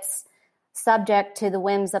nonprofits subject to the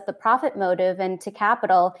whims of the profit motive and to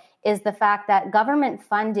capital is the fact that government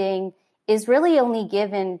funding is really only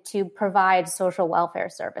given to provide social welfare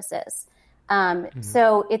services.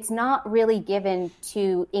 So it's not really given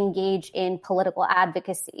to engage in political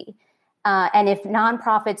advocacy. And if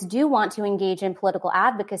nonprofits do want to engage in political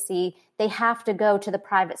advocacy, they have to go to the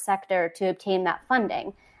private sector to obtain that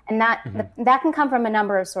funding. And that can come from a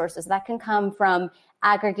number of sources. That can come from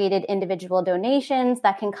aggregated individual donations.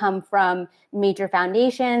 That can come from major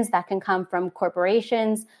foundations. That can come from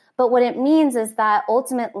corporations. But what it means is that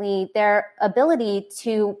ultimately their ability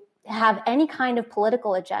to have any kind of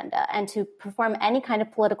political agenda and to perform any kind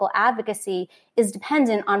of political advocacy is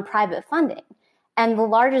dependent on private funding. And the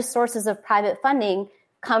largest sources of private funding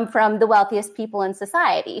come from the wealthiest people in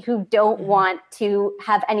society who don't want to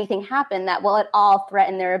have anything happen that will at all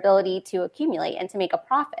threaten their ability to accumulate and to make a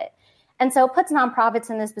profit. And so it puts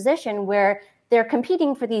nonprofits in this position where they're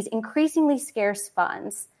competing for these increasingly scarce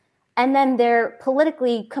funds, and then they're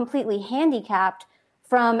politically completely handicapped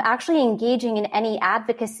from actually engaging in any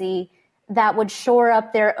advocacy that would shore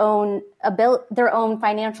up their own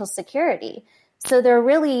financial security. So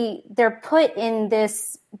they're put in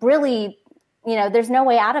this really, there's no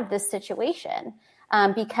way out of this situation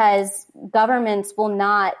because governments will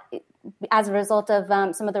not, as a result of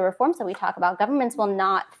some of the reforms that we talk about, governments will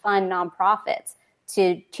not fund nonprofits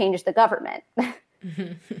to change the government.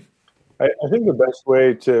 I think the best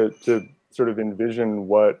way to sort of envision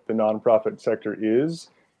what the nonprofit sector is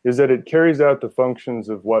that it carries out the functions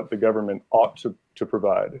of what the government ought to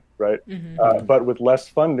provide, right? But with less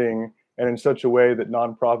funding and in such a way that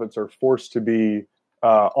nonprofits are forced to be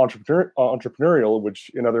entrepreneurial, which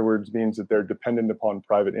in other words means that they're dependent upon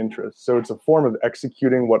private interests. So it's a form of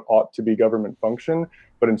executing what ought to be government function,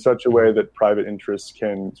 but in such a way that private interests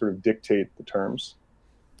can sort of dictate the terms.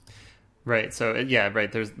 Right. So yeah,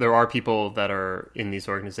 right. There are people that are in these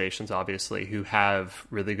organizations, obviously, who have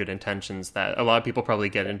really good intentions. That a lot of people probably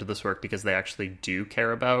get into this work because they actually do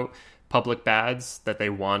care about public bads, that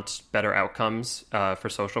they want better outcomes for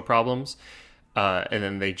social problems, and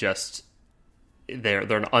then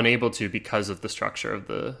they're unable to because of the structure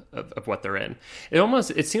of what they're in.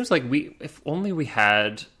 It seems like if only we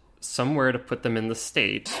had somewhere to put them in the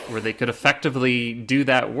state where they could effectively do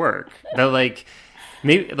that work. That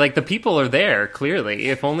maybe the people are there clearly.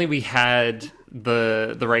 If only we had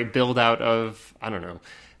the right build out of, I don't know,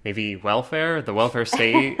 maybe the welfare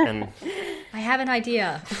state. And I have an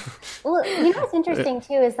idea. Well, what's interesting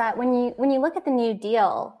too is that when you look at the New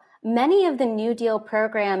Deal, many of the New Deal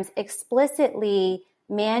programs explicitly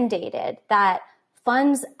mandated that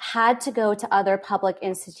funds had to go to other public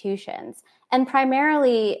institutions, and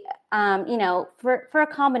primarily, for a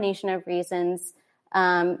combination of reasons.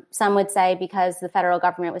 Some would say because the federal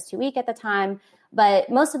government was too weak at the time, but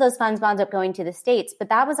most of those funds wound up going to the states. But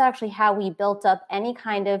that was actually how we built up any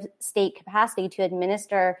kind of state capacity to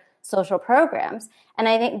administer social programs. And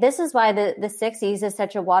I think this is why the 60s is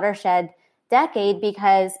such a watershed decade,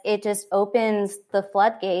 because it just opens the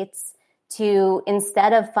floodgates to,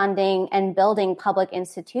 instead of funding and building public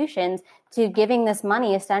institutions, to giving this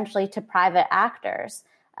money essentially to private actors.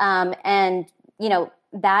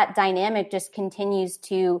 That dynamic just continues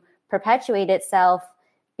to perpetuate itself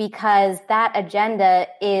because that agenda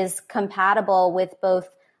is compatible with both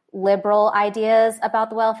liberal ideas about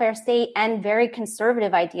the welfare state and very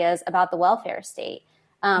conservative ideas about the welfare state,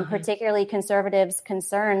 particularly conservatives'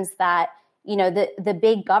 concerns that, the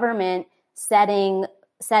big government setting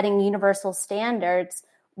universal standards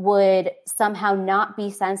would somehow not be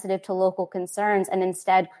sensitive to local concerns and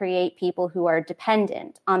instead create people who are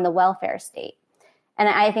dependent on the welfare state. And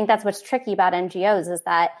I think that's what's tricky about NGOs is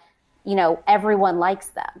that, everyone likes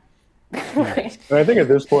them. And I think at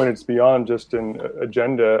this point, it's beyond just an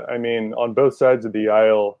agenda. I mean, on both sides of the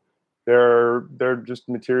aisle, there are just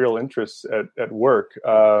material interests at work.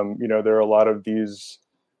 There are a lot of these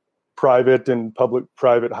private and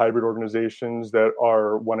public-private hybrid organizations that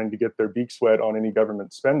are wanting to get their beaks wet on any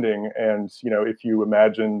government spending. And, if you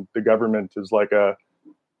imagine the government as like a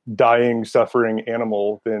dying, suffering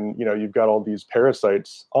animal, then you've got all these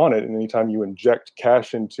parasites on it, and anytime you inject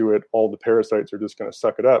cash into it, all the parasites are just going to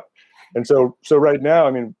suck it up. And so right now,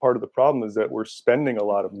 I mean, part of the problem is that we're spending a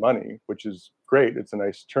lot of money, which is great. It's a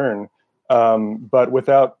nice turn, but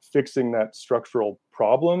without fixing that structural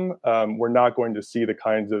problem, we're not going to see the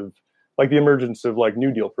kinds of the emergence of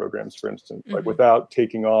New Deal programs, for instance, without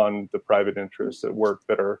taking on the private interests at work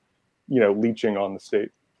that are leeching on the state.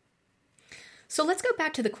 So let's go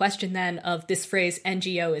back to the question then of this phrase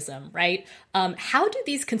NGOism, right? How do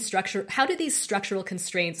these structural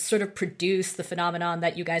constraints sort of produce the phenomenon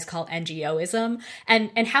that you guys call NGOism?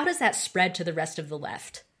 And how does that spread to the rest of the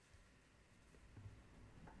left?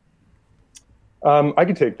 I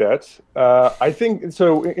can take that. I think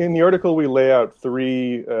so. In the article, we lay out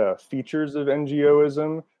three features of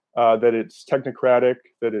NGOism: that it's technocratic,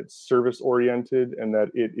 that it's service-oriented, and that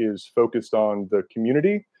it is focused on the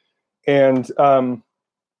community. And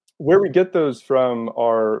where we get those from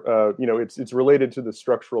are, it's related to the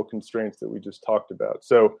structural constraints that we just talked about.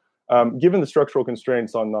 So, given the structural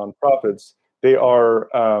constraints on nonprofits, they are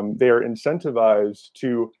incentivized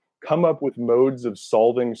to come up with modes of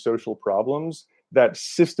solving social problems that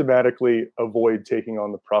systematically avoid taking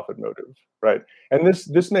on the profit motive, right? And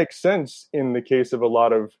this makes sense in the case of a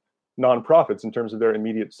lot of nonprofits in terms of their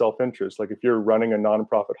immediate self-interest. Like if you're running a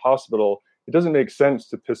nonprofit hospital, it doesn't make sense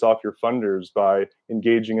to piss off your funders by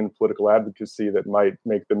engaging in political advocacy that might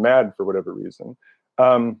make them mad for whatever reason.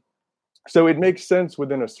 So it makes sense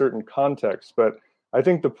within a certain context, but I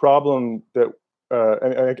think the problem that,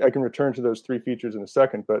 and I can return to those three features in a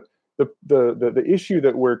second, but the issue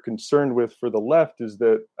that we're concerned with for the left is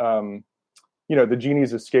that, the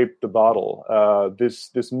genie's escaped the bottle.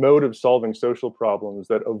 This mode of solving social problems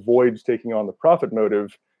that avoids taking on the profit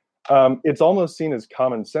motive, it's almost seen as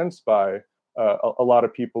common sense by a lot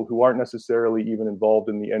of people who aren't necessarily even involved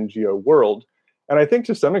in the NGO world. And I think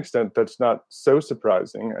to some extent that's not so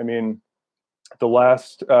surprising. I mean,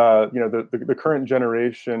 the current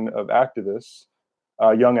generation of activists,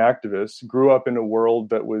 young activists, grew up in a world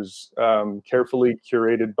that was carefully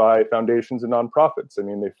curated by foundations and nonprofits. I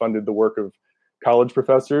mean, they funded the work of college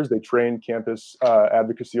professors, they trained campus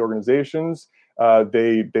advocacy organizations,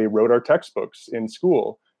 they wrote our textbooks in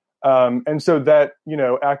school. And so that,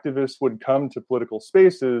 activists would come to political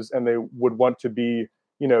spaces and they would want to be,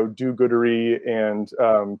 do-goodery and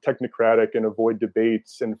technocratic and avoid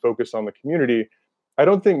debates and focus on the community. I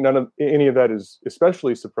don't think any of that is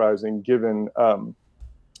especially surprising given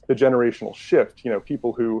the generational shift.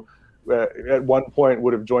 People who at one point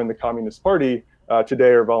would have joined the Communist Party today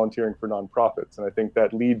are volunteering for nonprofits. And I think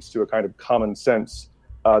that leads to a kind of common sense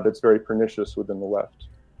that's very pernicious within the left.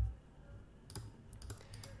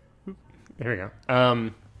 There we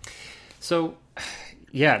go. So,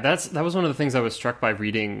 yeah, that was one of the things I was struck by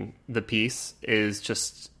reading the piece, is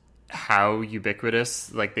just how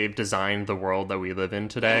ubiquitous, like, they've designed the world that we live in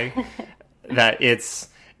today. That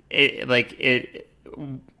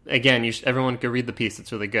again, everyone go read the piece.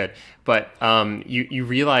 It's really good. But you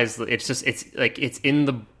realize that it's in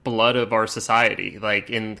the blood of our society, like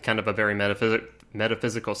in kind of a very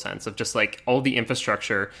metaphysical sense of just like all the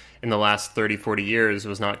infrastructure in the last 30, 40 years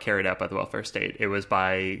was not carried out by the welfare state. It was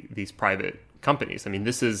by these private companies. I mean,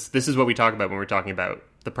 this is what we talk about when we're talking about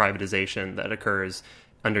the privatization that occurs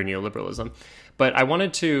under neoliberalism. But I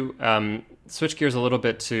wanted to switch gears a little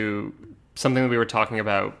bit to something that we were talking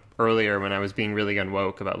about earlier when I was being really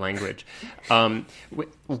unwoke about language.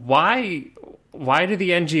 Why do the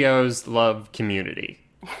NGOs love community?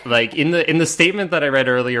 Like in the statement that I read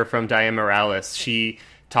earlier from Diane Morales, she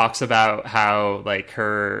talks about how like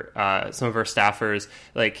some of her staffers,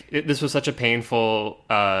 like this was such a painful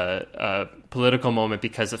political moment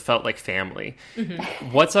because it felt like family.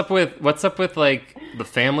 Mm-hmm. What's up with like the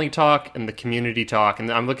family talk and the community talk?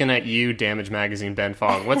 And I'm looking at you, Damage Magazine, Ben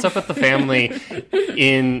Fong. What's up with the family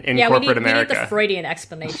in corporate America? We need the Freudian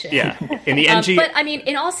explanation. Yeah, in the NGO. But I mean,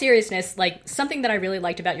 in all seriousness, like something that I really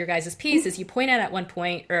liked about your guys' piece is you point out at one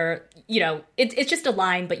point, or it's just a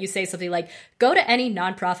line, but you say something like, "Go to any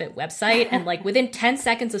nonprofit website, and like within 10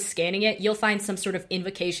 seconds of scanning it, you'll find some sort of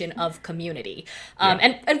invocation of community."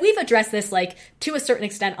 And we've addressed this like to a certain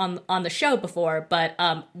extent on the show before, but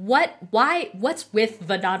what's with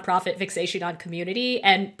the nonprofit fixation on community,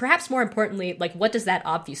 and perhaps more importantly, like what does that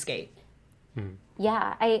obfuscate?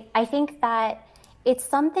 Yeah, I think that it's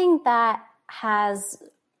something that has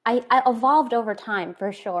evolved over time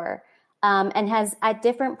for sure, and has at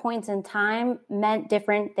different points in time meant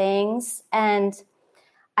different things. And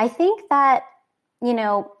I think that,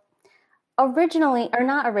 originally, or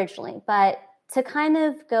not originally, but to kind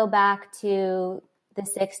of go back to the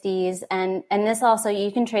 60s, and this also, you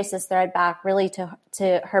can trace this thread back really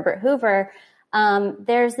to Herbert Hoover,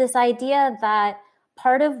 there's this idea that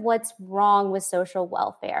part of what's wrong with social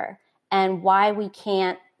welfare and why we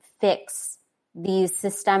can't fix these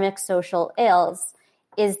systemic social ills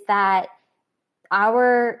is that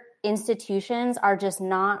our institutions are just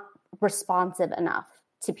not responsive enough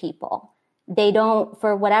to people. They don't,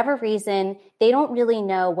 for whatever reason, they don't really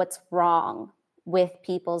know what's wrong with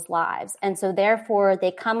people's lives. And so therefore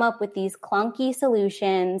they come up with these clunky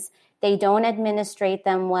solutions. They don't administrate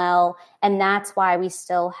them well. And that's why we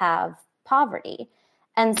still have poverty.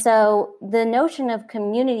 And so the notion of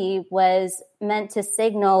community was meant to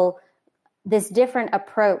signal this different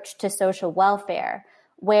approach to social welfare,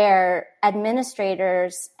 where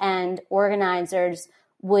administrators and organizers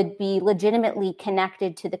would be legitimately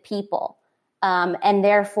connected to the people, and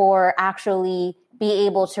therefore actually be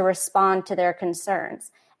able to respond to their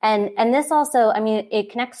concerns. And this also, I mean,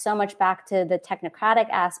 it connects so much back to the technocratic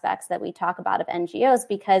aspects that we talk about of NGOs,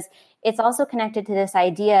 because it's also connected to this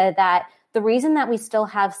idea that the reason that we still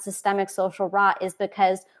have systemic social rot is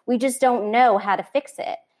because we just don't know how to fix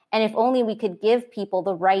it. And if only we could give people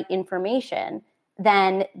the right information,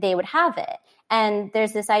 then they would have it. And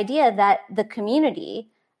there's this idea that the community,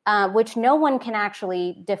 which no one can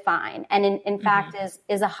actually define, and in fact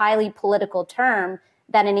is a highly political term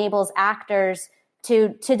that enables actors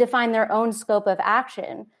to define their own scope of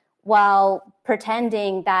action while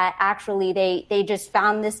pretending that actually they just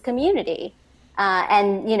found this community.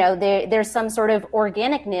 And, there's some sort of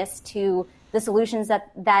organicness to the solutions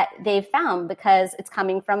that they've found because it's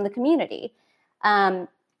coming from the community.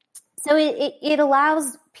 So it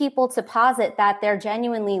allows people to posit that they're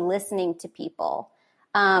genuinely listening to people,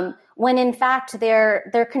 when in fact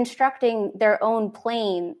they're constructing their own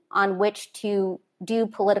plane on which to do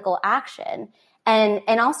political action.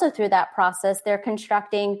 And also through that process, they're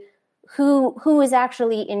constructing who is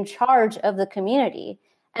actually in charge of the community.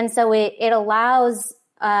 And so it allows,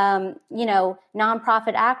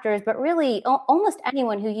 nonprofit actors, but really almost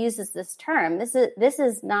anyone who uses this term. This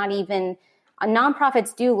is not even,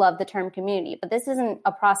 nonprofits do love the term community, but this isn't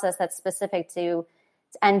a process that's specific to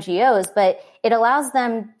NGOs, but it allows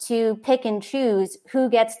them to pick and choose who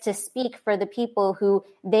gets to speak for the people who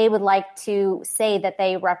they would like to say that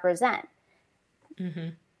they represent. Mm-hmm.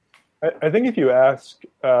 I think if you ask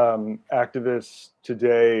activists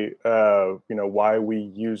today, why we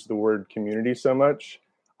use the word community so much,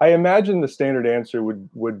 I imagine the standard answer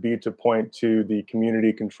would be to point to the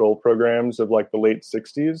community control programs of like the late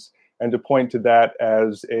 60s and to point to that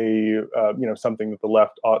as a something that the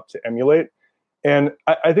left ought to emulate. And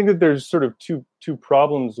I think that there's sort of two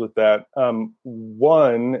problems with that.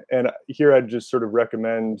 One, and here I'd just sort of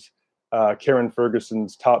recommend Karen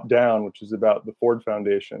Ferguson's Top Down, which is about the Ford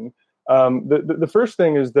Foundation. The first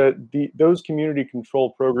thing is that those community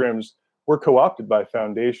control programs were co-opted by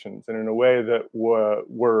foundations, and in a way that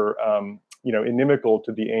were inimical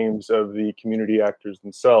to the aims of the community actors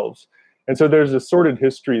themselves. And so there's a sordid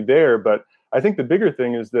history there. But I think the bigger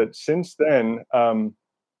thing is that since then,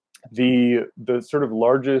 the sort of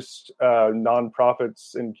largest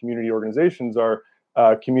nonprofits and community organizations are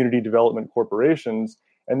community development corporations,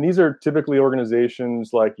 and these are typically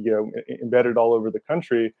organizations like embedded all over the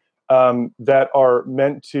country that are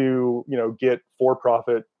meant to get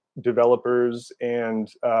for-profit developers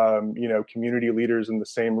and community leaders in the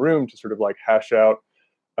same room to sort of like hash out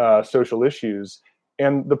social issues.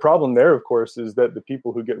 And the problem there, of course, is that the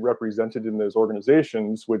people who get represented in those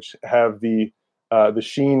organizations, which have the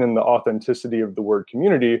sheen and the authenticity of the word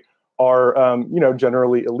community, are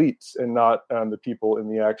generally elites and not the people in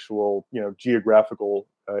the actual geographical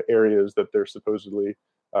areas that they're supposedly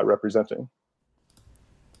representing.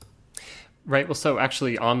 Right. Well, so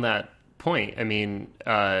actually on that point, I mean,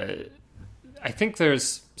 I think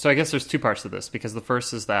I guess there's two parts to this, because the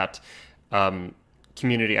first is that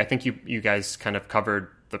community. I think you guys kind of covered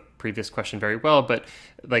the previous question very well, but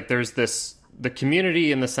like there's the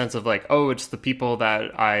community in the sense of like, oh, it's the people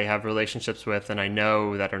that I have relationships with and I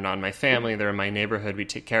know that are not in my family, they're in my neighborhood, we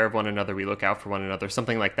take care of one another, we look out for one another,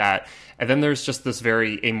 something like that. And then there's just this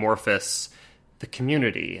very amorphous, the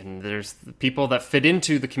community, and there's the people that fit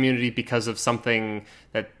into the community because of something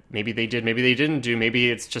that maybe they did, maybe they didn't do, maybe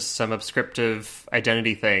it's just some obscriptive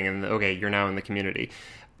identity thing, and okay, you're now in the community.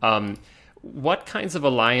 What kinds of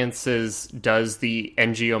alliances does the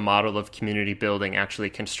NGO model of community building actually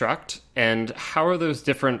construct? And how are those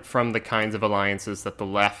different from the kinds of alliances that the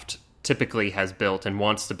left typically has built and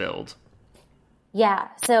wants to build? Yeah,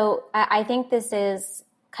 so I think this is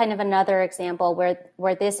kind of another example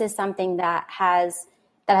where this is something that has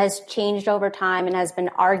changed over time and has been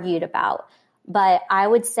argued about. But I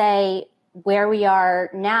would say where we are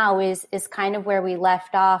now is kind of where we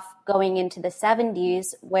left off going into the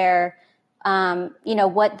 70s, where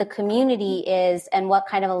what the community is and what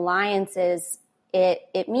kind of alliances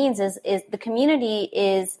it means is the community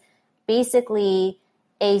is basically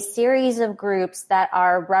a series of groups that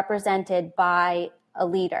are represented by a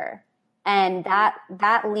leader. And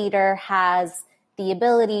that leader has the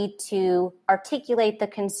ability to articulate the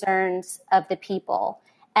concerns of the people.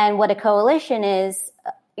 And what a coalition is,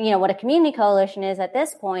 what a community coalition is at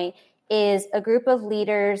this point, is a group of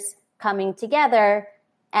leaders coming together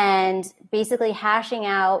and basically hashing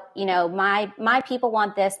out, my people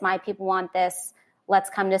want this, my people want this. Let's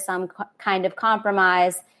come to some kind of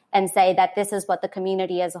compromise and say that this is what the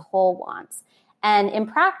community as a whole wants. And in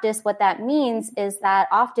practice, what that means is that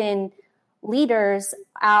often leaders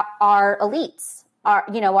are elites,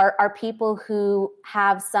 are people who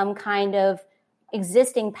have some kind of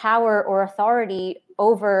existing power or authority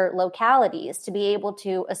over localities to be able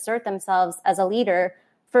to assert themselves as a leader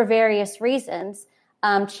for various reasons,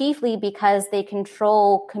 chiefly because they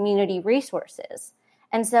control community resources.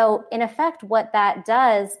 And so, in effect, what that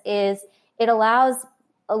does is it allows,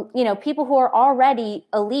 people who are already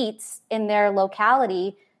elites in their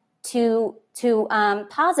locality to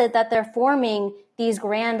posit that they're forming these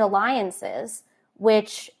grand alliances,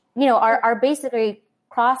 which, are basically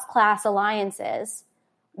cross-class alliances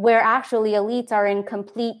where actually elites are in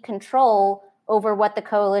complete control over what the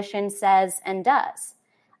coalition says and does.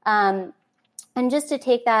 And just to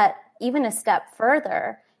take that even a step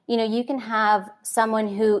further, you can have someone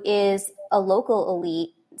who is a local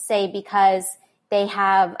elite, say because they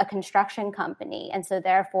have a construction company and so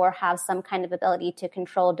therefore have some kind of ability to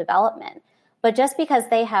control development. But just because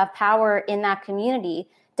they have power in that community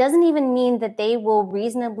doesn't even mean that they will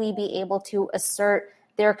reasonably be able to assert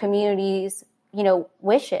their community's,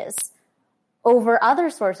 wishes over other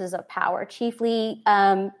sources of power, chiefly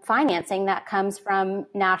financing that comes from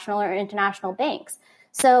national or international banks.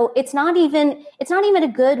 So it's not even a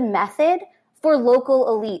good method for local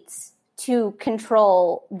elites to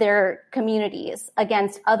control their communities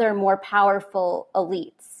against other more powerful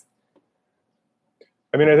elites.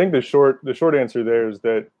 I mean, I think the short answer there is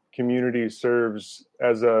that community serves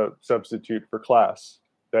as a substitute for class.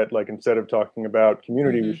 That, like, instead of talking about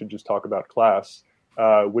community, we should just talk about class,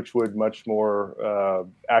 which would much more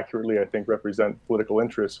accurately, I think, represent political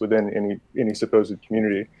interests within any supposed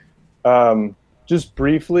community. Just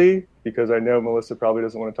briefly, because I know Melissa probably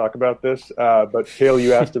doesn't want to talk about this, but Cale,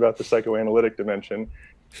 you asked about the psychoanalytic dimension,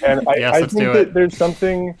 and I think that there's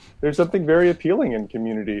something very appealing in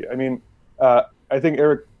community. I mean, I think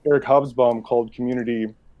Eric Hobsbawm called community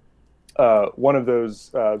one of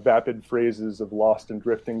those vapid phrases of lost and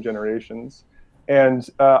drifting generations. And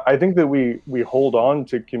I think that we hold on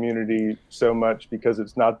to community so much because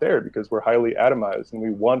it's not there, because we're highly atomized and we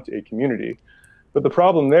want a community. But the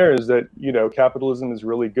problem there is that, capitalism is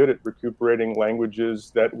really good at recuperating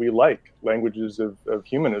languages that we like, languages of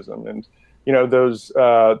humanism. And, those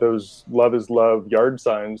love is love yard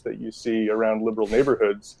signs that you see around liberal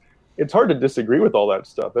neighborhoods, it's hard to disagree with all that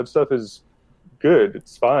stuff. That stuff is good.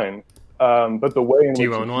 It's fine. But the way in which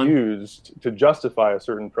it's used to justify a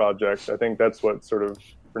certain project, I think that's what's sort of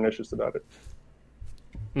pernicious about it.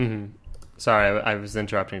 Mm-hmm. Sorry, I was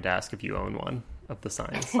interrupting to ask if you own one of the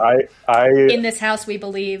signs. I in this house, we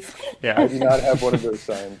believe. Yeah, I do not have one of those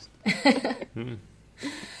signs.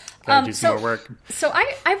 Gotta do some more work. So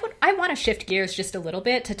I want to shift gears just a little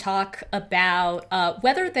bit to talk about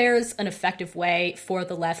whether there's an effective way for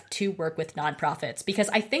the left to work with nonprofits, because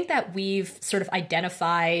I think that we've sort of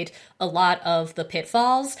identified a lot of the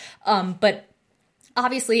pitfalls, but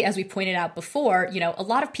obviously, as we pointed out before, a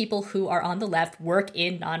lot of people who are on the left work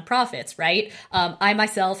in nonprofits, right? I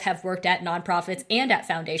myself have worked at nonprofits and at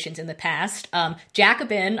foundations in the past.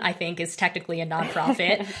 Jacobin, I think, is technically a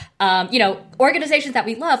nonprofit. Organizations that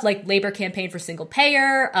we love, like Labor Campaign for Single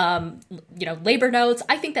Payer, Labor Notes,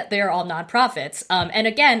 I think that they're all nonprofits. And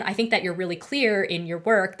again, I think that you're really clear in your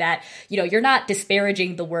work that, you're not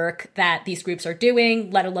disparaging the work that these groups are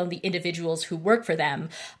doing, let alone the individuals who work for them.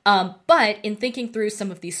 But in thinking through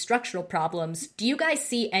some of these structural problems, do you guys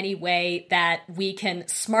see any way that we can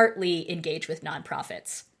smartly engage with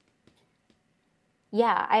nonprofits?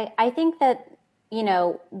 Yeah, I think that,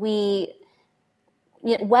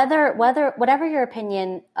 whatever your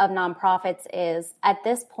opinion of nonprofits is, at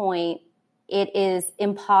this point, it is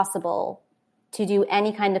impossible to do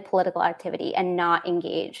any kind of political activity and not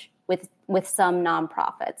engage with some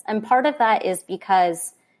nonprofits. And part of that is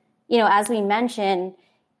because, as we mentioned,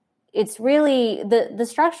 it's really the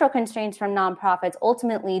structural constraints from nonprofits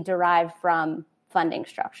ultimately derive from funding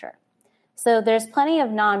structure. So there's plenty of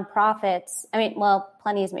nonprofits.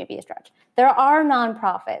 Plenty is maybe a stretch. There are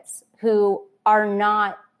nonprofits who are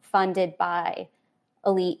not funded by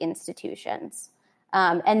elite institutions.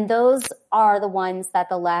 And those are the ones that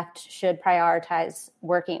the left should prioritize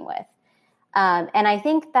working with. And I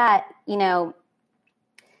think that,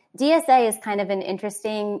 DSA is kind of an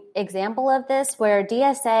interesting example of this, where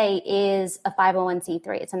DSA is a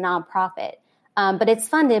 501c3. It's a nonprofit, but it's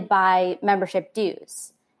funded by membership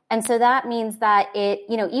dues. And so that means that it,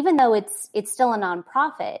 even though it's still a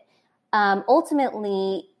nonprofit,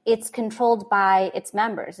 ultimately it's controlled by its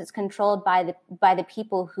members. It's controlled by the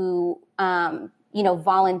people who,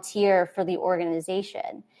 volunteer for the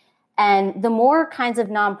organization. And the more kinds of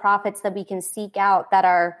nonprofits that we can seek out that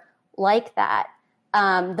are like that,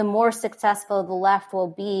 the more successful the left will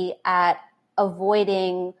be at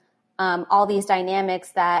avoiding all these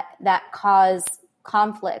dynamics that cause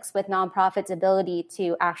conflicts with nonprofits' ability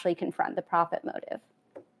to actually confront the profit motive.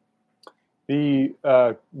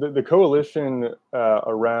 The coalition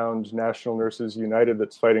around National Nurses United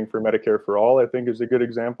that's fighting for Medicare for All, I think, is a good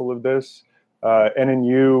example of this.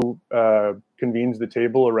 NNU convenes the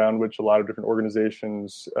table around which a lot of different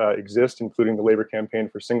organizations exist, including the Labor Campaign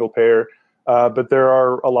for Single Payer. But there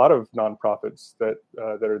are a lot of nonprofits that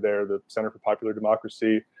are there, the Center for Popular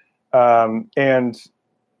Democracy, and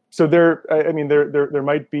so there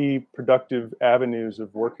might be productive avenues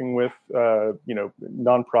of working with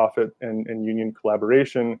nonprofit and union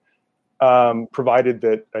collaboration, provided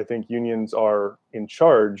that I think unions are in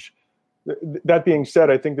charge. That being said,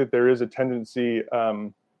 I think that there is a tendency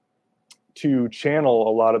to channel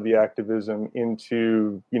a lot of the activism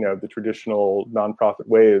into the traditional nonprofit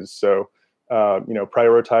ways. So.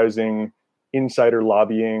 Prioritizing insider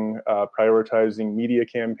lobbying, prioritizing media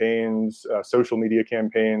campaigns, social media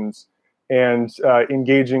campaigns, and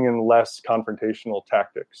engaging in less confrontational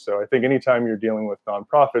tactics. So I think anytime you're dealing with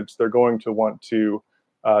nonprofits, they're going to want to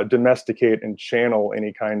domesticate and channel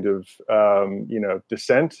any kind of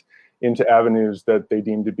dissent into avenues that they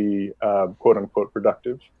deem to be quote unquote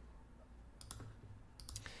productive.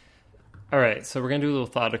 All right, so we're going to do a little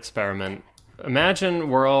thought experiment. imagine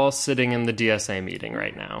we're all sitting in the DSA meeting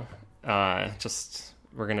right now.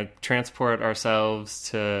 We're going to transport ourselves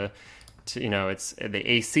to it's the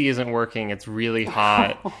AC isn't working. It's really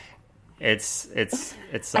hot. It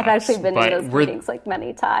sucks. I've actually been in those meetings like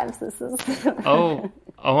many times. This is oh,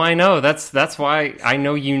 I know. That's why I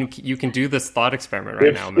know you can do this thought experiment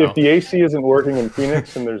right now, Mel. If the AC isn't working in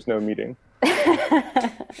Phoenix, then there's no meeting.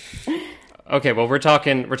 Okay, well we're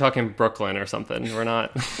talking Brooklyn or something. We're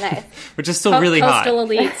not nice. Which is still really hot. Coastal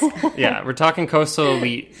elites. Yeah, we're talking coastal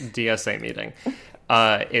elite DSA meeting.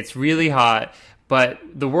 It's really hot, but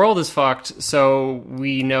the world is fucked, so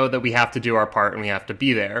we know that we have to do our part and we have to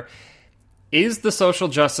be there. Is the social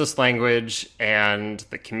justice language and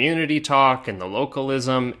the community talk and the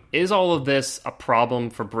localism, is all of this a problem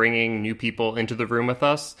for bringing new people into the room with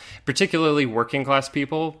us, particularly working class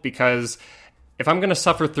people? Because if I'm going to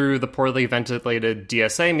suffer through the poorly ventilated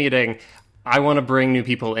DSA meeting, I want to bring new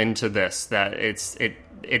people into this. That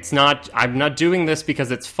it's not, I'm not doing this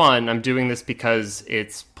because it's fun. I'm doing this because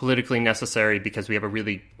it's politically necessary because we have a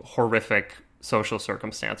really horrific social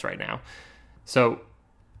circumstance right now. So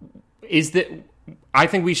I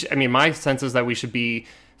think we should, my sense is that we should be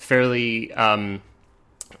fairly,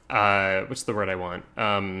 what's the word I want?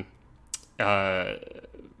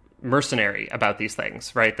 Mercenary about these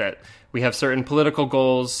things, right? That we have certain political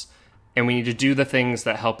goals and we need to do the things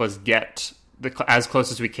that help us get as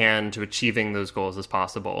close as we can to achieving those goals as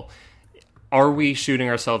possible. Are we shooting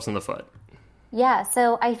ourselves in the foot? Yeah,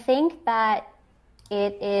 so I think that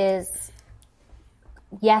it is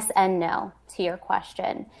yes and no to your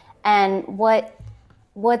question. And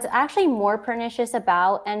what's actually more pernicious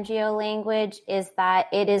about NGO language is that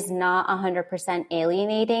it is not 100%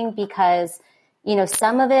 alienating because,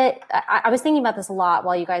 some of it, I was thinking about this a lot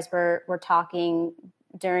while you guys were talking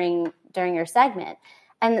during your segment.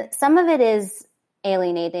 And some of it is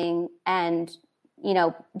alienating and,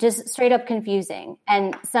 just straight up confusing.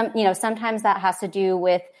 And sometimes that has to do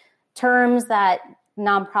with terms that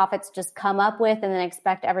nonprofits just come up with and then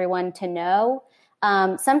expect everyone to know.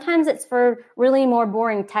 Sometimes it's for really more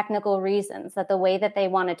boring technical reasons, that the way that they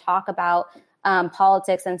want to talk about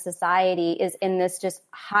politics and society is in this just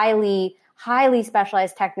highly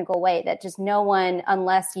specialized technical way that just no one,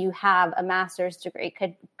 unless you have a master's degree,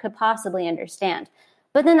 could possibly understand.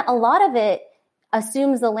 But then a lot of it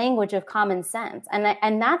assumes the language of common sense.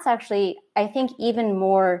 And that's actually, I think, even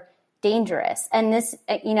more dangerous. And this,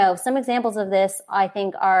 some examples of this, I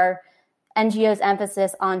think, are NGOs'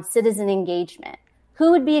 emphasis on citizen engagement.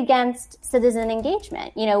 Who would be against citizen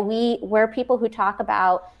engagement? We're people who talk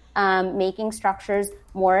about making structures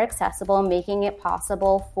more accessible, making it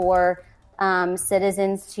possible for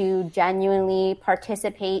citizens to genuinely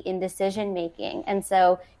participate in decision making. And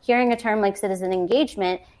so hearing a term like citizen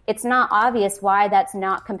engagement, it's not obvious why that's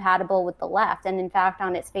not compatible with the left. And in fact,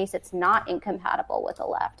 on its face, it's not incompatible with the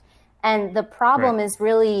left. And the problem is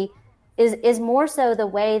really is more so the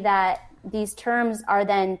way that these terms are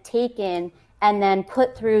then taken and then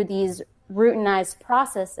put through these routinized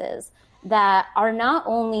processes that are not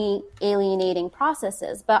only alienating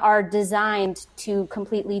processes, but are designed to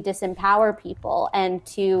completely disempower people and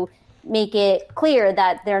to make it clear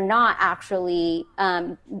that they're not actually,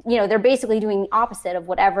 they're basically doing the opposite of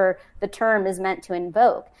whatever the term is meant to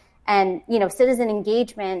invoke. And, citizen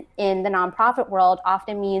engagement in the nonprofit world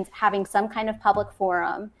often means having some kind of public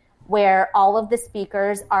forum where all of the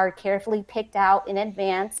speakers are carefully picked out in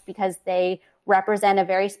advance because they represent a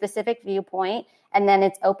very specific viewpoint, and then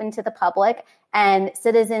it's open to the public, and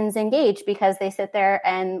citizens engage because they sit there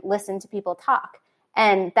and listen to people talk.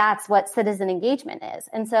 And that's what citizen engagement is.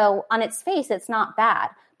 And so on its face, it's not bad.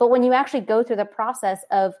 But when you actually go through the process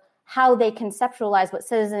of how they conceptualize what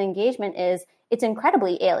citizen engagement is, it's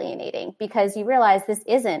incredibly alienating because you realize this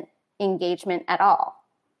isn't engagement at all.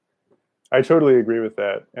 I totally agree with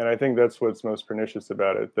that. And I think that's what's most pernicious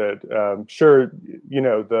about it, that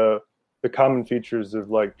the common features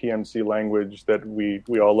of like PMC language that we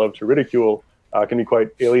all love to ridicule can be quite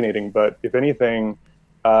alienating. But if anything,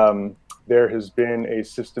 there has been a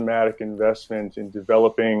systematic investment in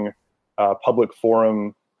developing public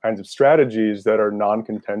forum kinds of strategies that are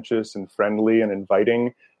non-contentious and friendly and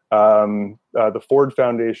inviting. The Ford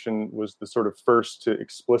Foundation was the sort of first to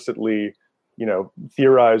explicitly,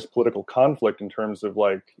 theorize political conflict in terms of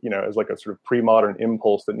as like a sort of pre-modern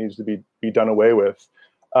impulse that needs to be done away with.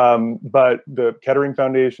 But the Kettering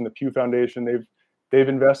Foundation, the Pew Foundation, they've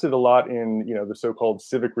invested a lot in the so-called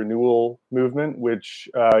civic renewal movement, which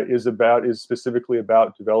is specifically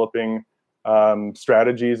about developing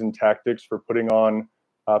strategies and tactics for putting on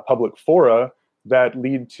public fora that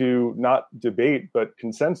lead to not debate but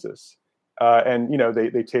consensus. And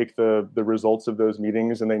they take the results of those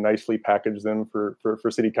meetings and they nicely package them for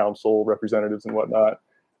city council representatives and whatnot.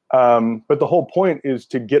 But the whole point is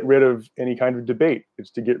to get rid of any kind of debate.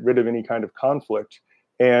 It's to get rid of any kind of conflict.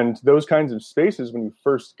 And those kinds of spaces, when you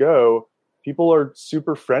first go, people are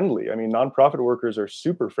super friendly. I mean, nonprofit workers are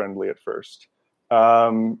super friendly at first,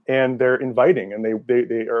 and they're inviting, and they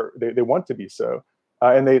want to be so,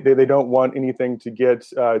 and they don't want anything to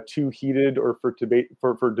get too heated or for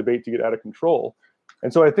debate to get out of control.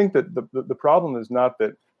 And so I think that the problem is not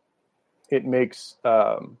that it makes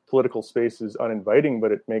political spaces uninviting,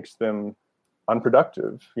 but it makes them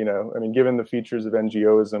unproductive. I mean, given the features of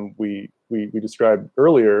NGOism we described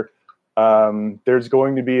earlier, there's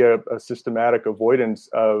going to be a systematic avoidance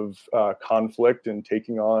of conflict and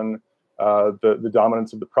taking on the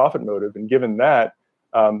dominance of the profit motive. And given that,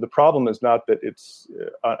 the problem is not that it's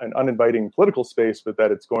an uninviting political space, but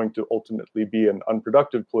that it's going to ultimately be an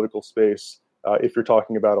unproductive political space if you're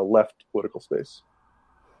talking about a left political space.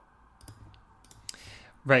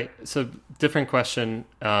 Right. So different question.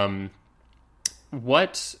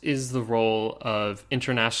 What is the role of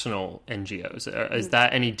international NGOs? Is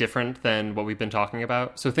that any different than what we've been talking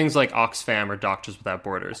about? So things like Oxfam or Doctors Without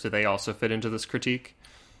Borders, do they also fit into this critique?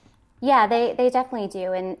 Yeah, they definitely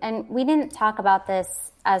do. And we didn't talk about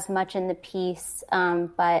this as much in the piece,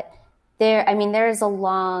 but there is a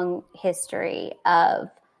long history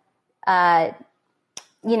of,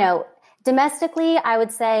 domestically, I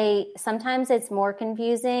would say sometimes it's more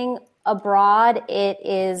confusing. Abroad, it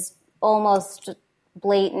is almost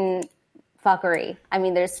blatant fuckery. I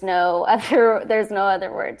mean, there's no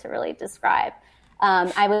other word to really describe.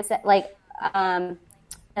 I would say,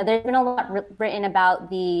 there's been a lot written about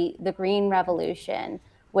the Green Revolution,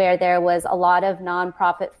 where there was a lot of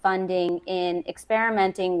nonprofit funding in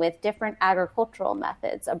experimenting with different agricultural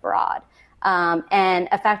methods abroad, and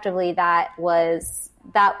effectively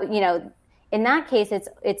in that case,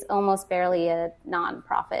 it's almost barely a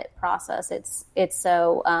nonprofit process. It's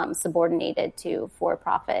so subordinated to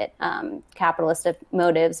for-profit capitalist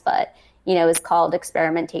motives, but is called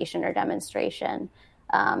experimentation or demonstration.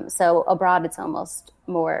 So abroad, it's almost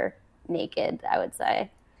more naked, I would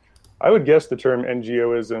say. I would guess the term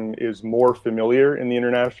NGOism is more familiar in the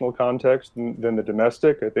international context than the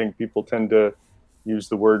domestic. I think people tend to use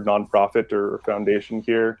the word nonprofit or foundation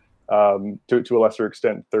here, to a lesser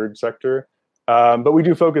extent, third sector. But we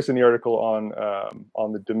do focus in the article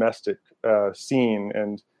on the domestic scene,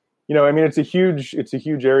 and it's a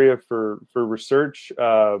huge area for research.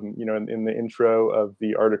 In the intro of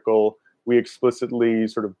the article, we explicitly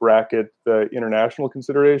sort of bracket the international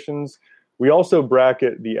considerations. We also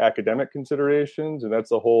bracket the academic considerations, and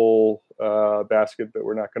that's a whole basket that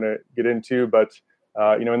we're not going to get into. But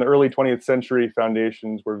in the early 20th century,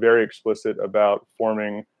 foundations were very explicit about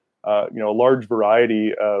forming a large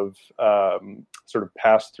variety of sort of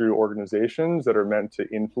pass-through organizations that are meant to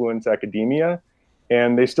influence academia,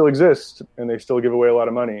 and they still exist, and they still give away a lot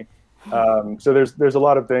of money. So there's a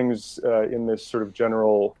lot of things in this sort of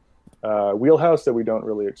general wheelhouse that we don't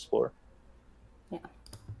really explore. Yeah.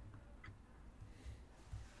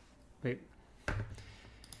 Wait,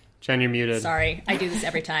 Jen, you're muted. Sorry, I do this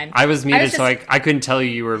every time. I was muted, so I couldn't tell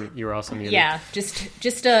you were also muted. Yeah,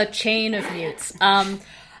 just a chain of mutes.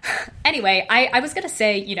 Anyway, I was going to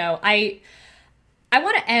say, I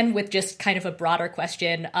want to end with just kind of a broader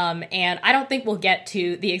question, and I don't think we'll get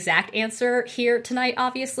to the exact answer here tonight,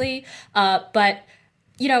 obviously, but,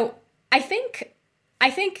 I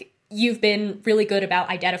think you've been really good about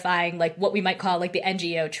identifying like what we might call like the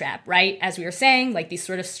NGO trap, right? As we were saying, like these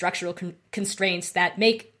sort of structural constraints that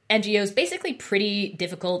make NGOs basically pretty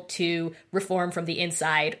difficult to reform from the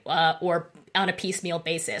inside or on a piecemeal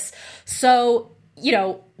basis. So,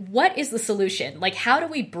 what is the solution? Like, how do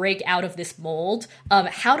we break out of this mold?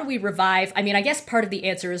 How do we revive? I mean, I guess part of the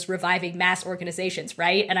answer is reviving mass organizations,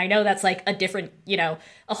 right? And I know that's like a different, a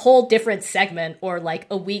whole different segment or like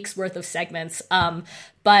a week's worth of segments.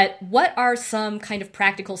 But what are some kind of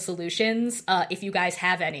practical solutions, if you guys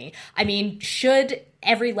have any? I mean, should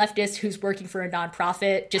every leftist who's working for a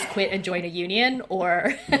nonprofit just quit and join a union,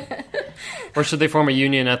 or or should they form a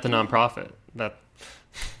union at the nonprofit?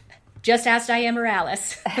 Just ask Diane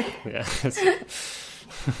Morales. Yeah,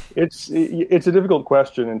 it's a difficult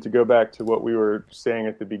question, and to go back to what we were saying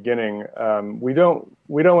at the beginning, we don't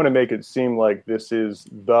want to make it seem like this is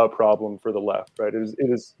the problem for the left, right? It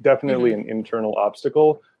is definitely an internal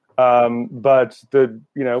obstacle, but the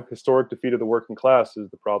historic defeat of the working class is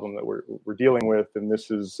the problem that we're dealing with, and this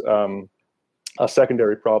is a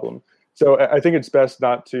secondary problem. So I think it's best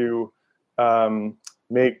not to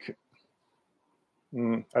make.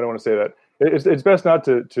 I don't want to say that. it's best not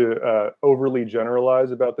to overly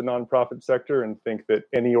generalize about the nonprofit sector and think that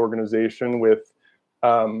any organization with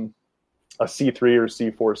a C3 or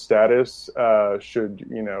C4 status should,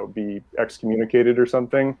 be excommunicated or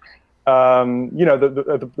something.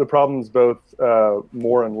 The problem's both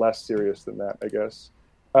more and less serious than that, I guess.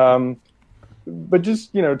 But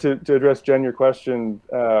just, to address, Jen, your question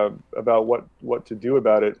about what to do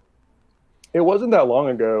about it, it wasn't that long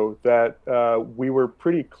ago that we were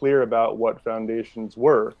pretty clear about what foundations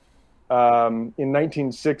were. In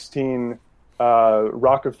 1916, the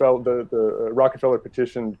Rockefeller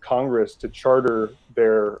petitioned Congress to charter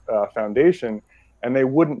their foundation, and they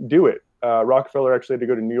wouldn't do it. Rockefeller actually had to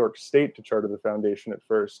go to New York State to charter the foundation at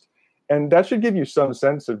first. And that should give you some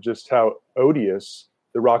sense of just how odious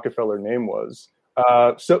the Rockefeller name was.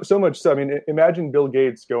 So much so, imagine Bill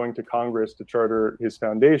Gates going to Congress to charter his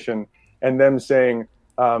foundation and them saying,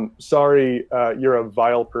 sorry, you're a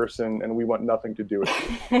vile person and we want nothing to do with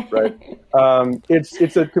you, right?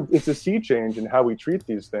 It's a sea change in how we treat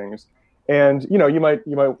these things. And, you might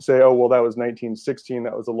say, oh, well, that was 1916.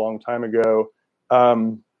 That was a long time ago.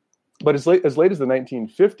 But as late as the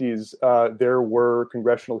 1950s, there were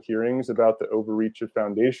congressional hearings about the overreach of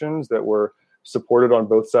foundations that were supported on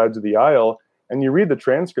both sides of the aisle. And you read the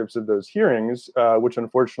transcripts of those hearings, which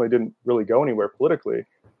unfortunately didn't really go anywhere politically.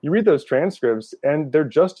 You read those transcripts and they're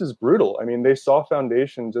just as brutal. They saw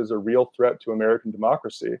foundations as a real threat to American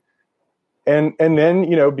democracy. And then,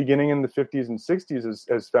 beginning in the 50s and 60s,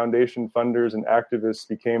 as foundation funders and activists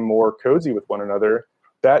became more cozy with one another,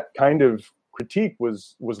 that kind of critique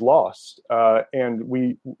was lost. And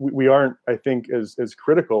we aren't, I think, as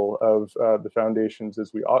critical of the foundations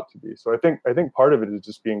as we ought to be. So I think part of it is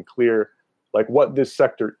just being clear, like what this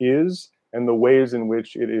sector is and the ways in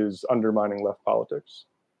which it is undermining left politics.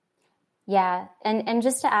 Yeah. And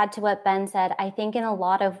just to add to what Ben said, I think in a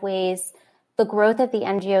lot of ways, the growth of the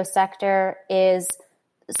NGO sector is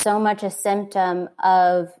so much a symptom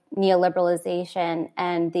of neoliberalization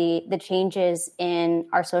and the changes in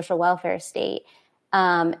our social welfare state.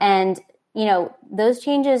 And those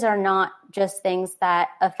changes are not just things that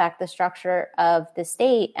affect the structure of the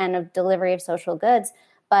state and of delivery of social goods,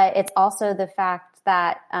 but it's also the fact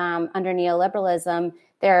that under neoliberalism,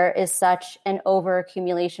 there is such an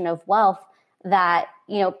overaccumulation of wealth that,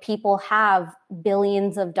 people have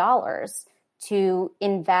billions of dollars to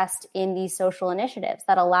invest in these social initiatives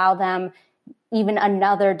that allow them even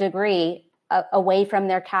another degree away from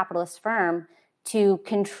their capitalist firm to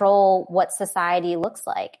control what society looks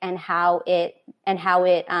like and how it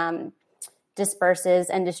disperses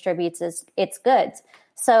and distributes its goods.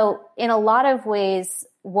 So in a lot of ways,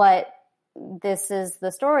 what this is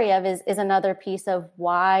the story of is another piece of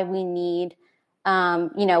why we need,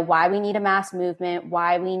 why we need a mass movement,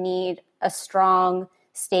 why we need a strong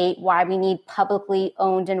state, why we need publicly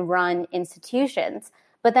owned and run institutions.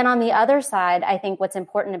 But then on the other side, I think what's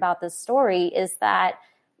important about this story is that,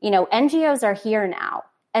 NGOs are here now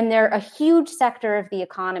and they're a huge sector of the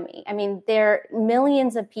economy.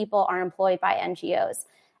 Millions of people are employed by NGOs.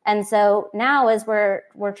 And so now as we're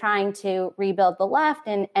trying to rebuild the left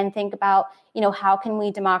and think about, how can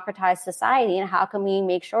we democratize society and how can we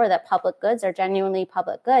make sure that public goods are genuinely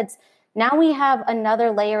public goods? Now we have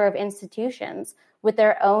another layer of institutions with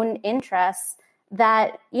their own interests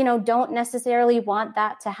that, don't necessarily want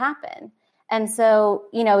that to happen. And so,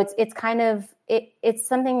 it's kind of, it's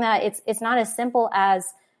something that it's not as simple as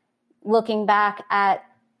looking back at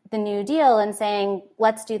the New Deal and saying,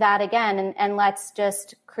 let's do that again. And let's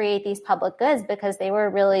just create these public goods because they were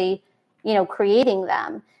really, creating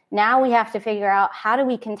them. Now we have to figure out how do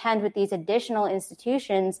we contend with these additional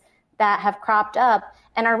institutions that have cropped up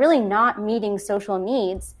and are really not meeting social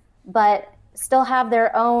needs, but still have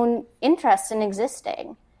their own interests in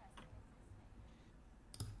existing.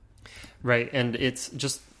 Right. And it's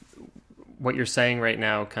just what you're saying right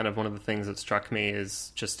now, kind of one of the things that struck me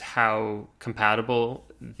is just how compatible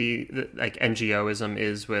the NGOism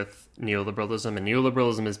is with neoliberalism. And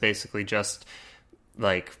neoliberalism is basically just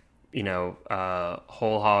like,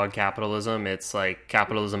 whole hog capitalism. It's like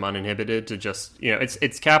capitalism uninhibited to just,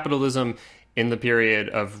 it's capitalism in the period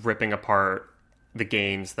of ripping apart the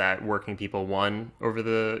gains that working people won over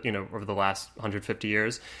the last 150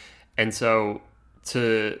 years. And so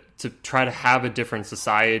to try to have a different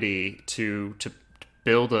society, to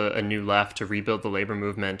build a new left, to rebuild the labor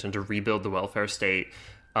movement and to rebuild the welfare state,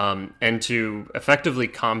 and to effectively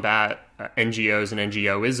combat NGOs and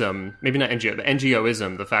NGOism, maybe not NGO, but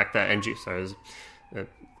NGOism, the fact that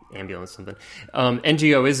ambulance something,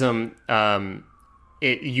 NGOism,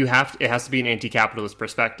 it has to be an anti-capitalist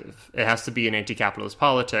perspective. It has to be an anti-capitalist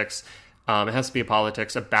politics. It has to be a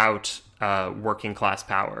politics about working class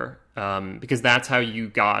power, because that's how you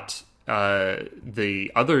got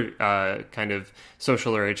the other kind of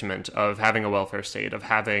social arrangement of having a welfare state, of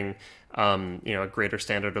having a greater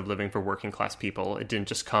standard of living for working class people. It didn't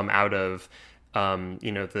just come out of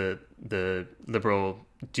the liberal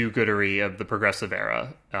do-goodery of the progressive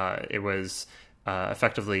era. It was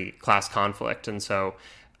effectively class conflict, and so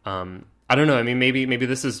I don't know. I mean, maybe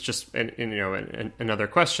this is just another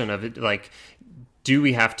question of it, like, do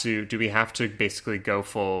we have to basically go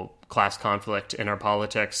full class conflict in our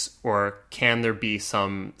politics, or can there be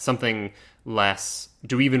something less?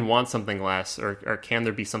 Do we even want something less, or can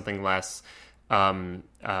there be something less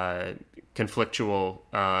conflictual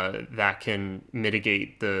that can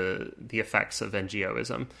mitigate the effects of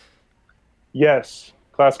NGOism? Yes,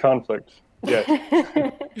 class conflict. Yes.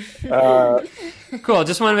 Cool.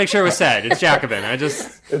 Just want to make sure it was said. It's Jacobin.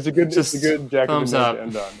 It's a good Jacobin thumbs up. To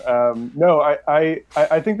end on. No, I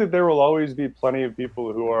think that there will always be plenty of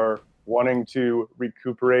people who are wanting to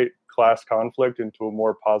recuperate class conflict into a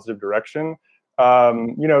more positive direction.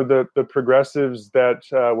 The progressives that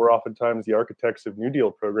were oftentimes the architects of New Deal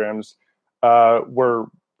programs were,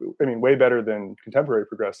 way better than contemporary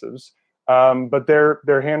progressives. But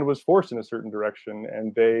their hand was forced in a certain direction,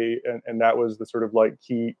 and that was the sort of like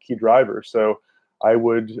key driver. So I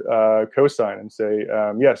would co-sign and say,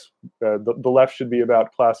 yes, the left should be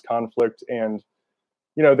about class conflict, and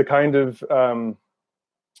the kind of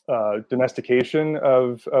domestication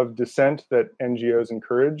of dissent that NGOs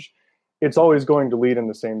encourage. It's always going to lead in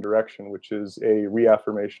the same direction, which is a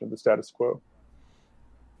reaffirmation of the status quo.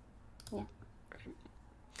 Yeah.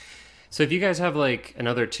 So if you guys have like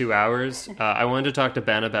another 2 hours, I wanted to talk to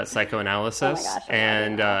Ben about psychoanalysis. Oh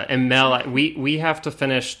my gosh, and Mel, we have to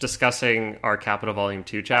finish discussing our Capital Volume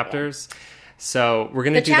 2 chapters. So we're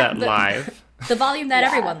going to do that live. The volume that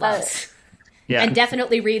everyone loves. Yeah. And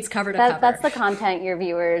definitely reads cover to cover. That's the content your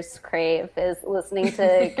viewers crave, is listening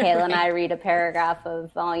to Kayla and I read a paragraph of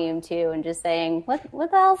volume 2 and just saying, what the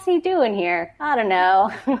hell is he doing here? I don't know.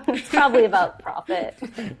 It's probably about profit.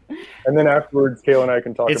 And then afterwards, Kayla and I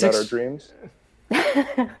can talk about our dreams.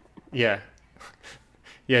 Yeah.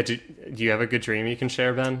 Yeah. Do you have a good dream you can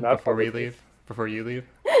share, Ben, before you leave? Okay.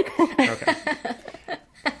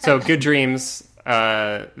 So good dreams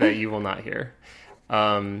that you will not hear.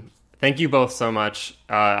 Thank you both so much.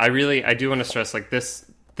 I do want to stress, like, this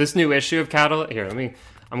new issue of Catalyst. Here,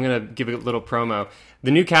 I'm going to give a little promo. The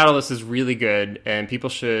new Catalyst is really good, and people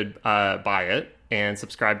should buy it and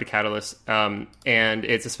subscribe to Catalyst. And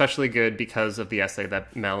it's especially good because of the essay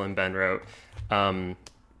that Mel and Ben wrote.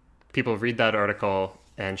 People read that article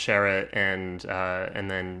and share it, and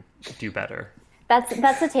then do better. That's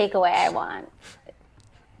the takeaway I want.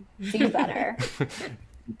 Do better.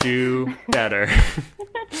 Do better.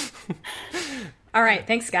 All right.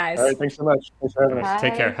 Thanks, guys. All right. Thanks so much. Thanks for having us.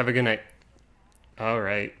 Take care. Have a good night. All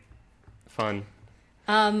right. Fun.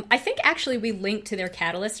 I think actually we linked to their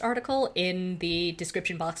Catalyst article in the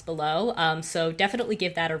description box below. So definitely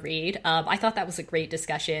give that a read. I thought that was a great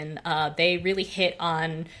discussion. They really hit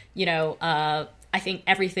on, I think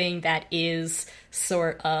everything that is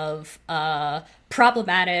sort of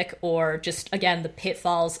problematic, or just, again, the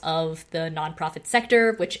pitfalls of the nonprofit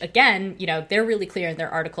sector, which, again, they're really clear in their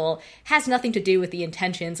article, has nothing to do with the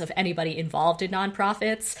intentions of anybody involved in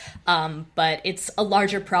nonprofits. But it's a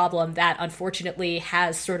larger problem that unfortunately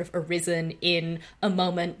has sort of arisen in a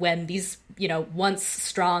moment when these, once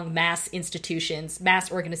strong mass institutions,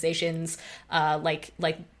 mass organizations, like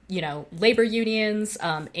labor unions,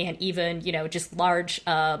 and even, just large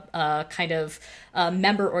kind of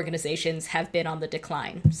member organizations have been on the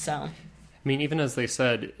decline. So, I mean, even as they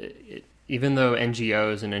said, even though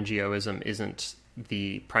NGOs and NGOism isn't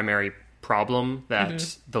the primary problem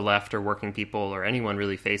that the left or working people or anyone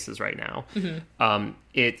really faces right now,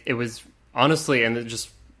 it was honestly, and just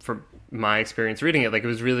from my experience reading it, like, it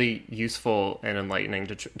was really useful and enlightening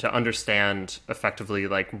to understand effectively,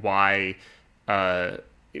 like, why,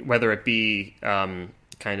 whether it be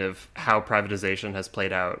kind of how privatization has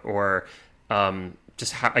played out, or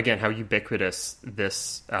just how ubiquitous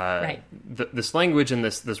this this language and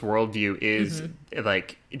this worldview is,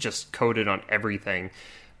 like, just coded on everything.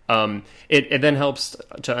 It then helps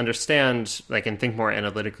to understand, like, and think more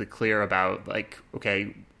analytically clear about, like,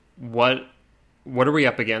 okay, what are we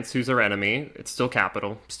up against? Who's our enemy? It's still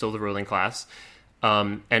capital, still the ruling class,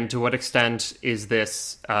 and to what extent is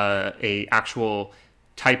this a actual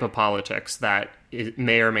type of politics that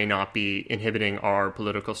may or may not be inhibiting our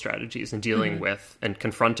political strategies and dealing with and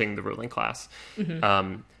confronting the ruling class.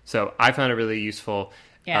 So I found it really useful.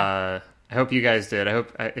 Yeah. I hope you guys did. I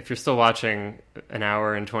hope if you're still watching an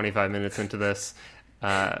hour and 25 minutes into this,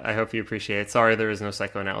 I hope you appreciate it. Sorry there is no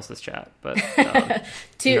psychoanalysis chat, but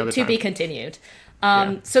to be continued.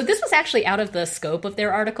 So this was actually out of the scope of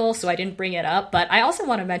their article, so I didn't bring it up. But I also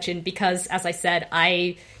want to mention, because as I said,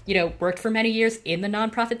 I worked for many years in the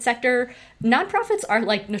nonprofit sector. Nonprofits are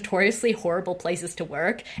like notoriously horrible places to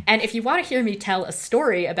work. And if you want to hear me tell a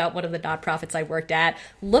story about one of the nonprofits I worked at,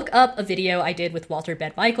 look up a video I did with Walter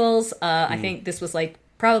Ben Michaels. I think this was like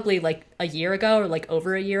probably like a year ago or like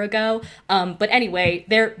over a year ago. But anyway,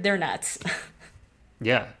 they're nuts.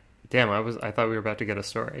 Yeah. Damn, I thought we were about to get a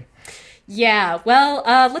story. Yeah, well,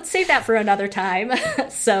 let's save that for another time.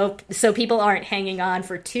 so people aren't hanging on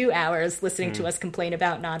for 2 hours listening to us complain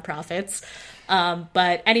about nonprofits.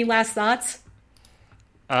 But any last thoughts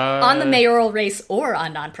on the mayoral race or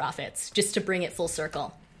on nonprofits, just to bring it full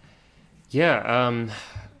circle? Yeah,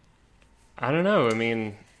 I don't know. I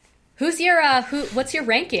mean, what's your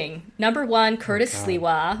ranking? Number 1, Curtis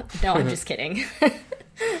Sliwa. No, I'm just kidding.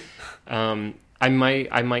 I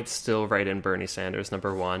might still write in Bernie Sanders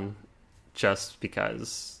number 1. Just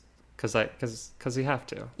because you have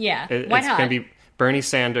to. Yeah, why it's not? It's going to be Bernie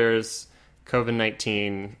Sanders,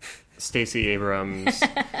 COVID-19, Stacey Abrams,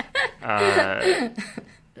 and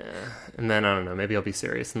then I don't know. Maybe I'll be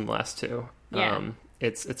serious in the last 2. Yeah.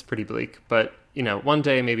 It's pretty bleak, but one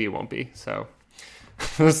day maybe it won't be. So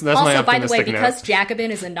that's also, my by the way, note. because Jacobin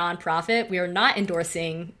is a nonprofit, we are not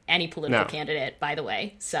endorsing any political candidate. By the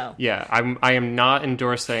way, so yeah, I am not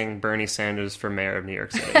endorsing Bernie Sanders for mayor of New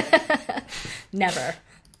York City. Never.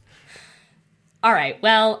 All right.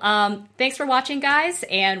 Well, thanks for watching, guys,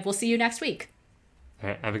 and we'll see you next week. All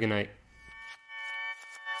right. Have a good night.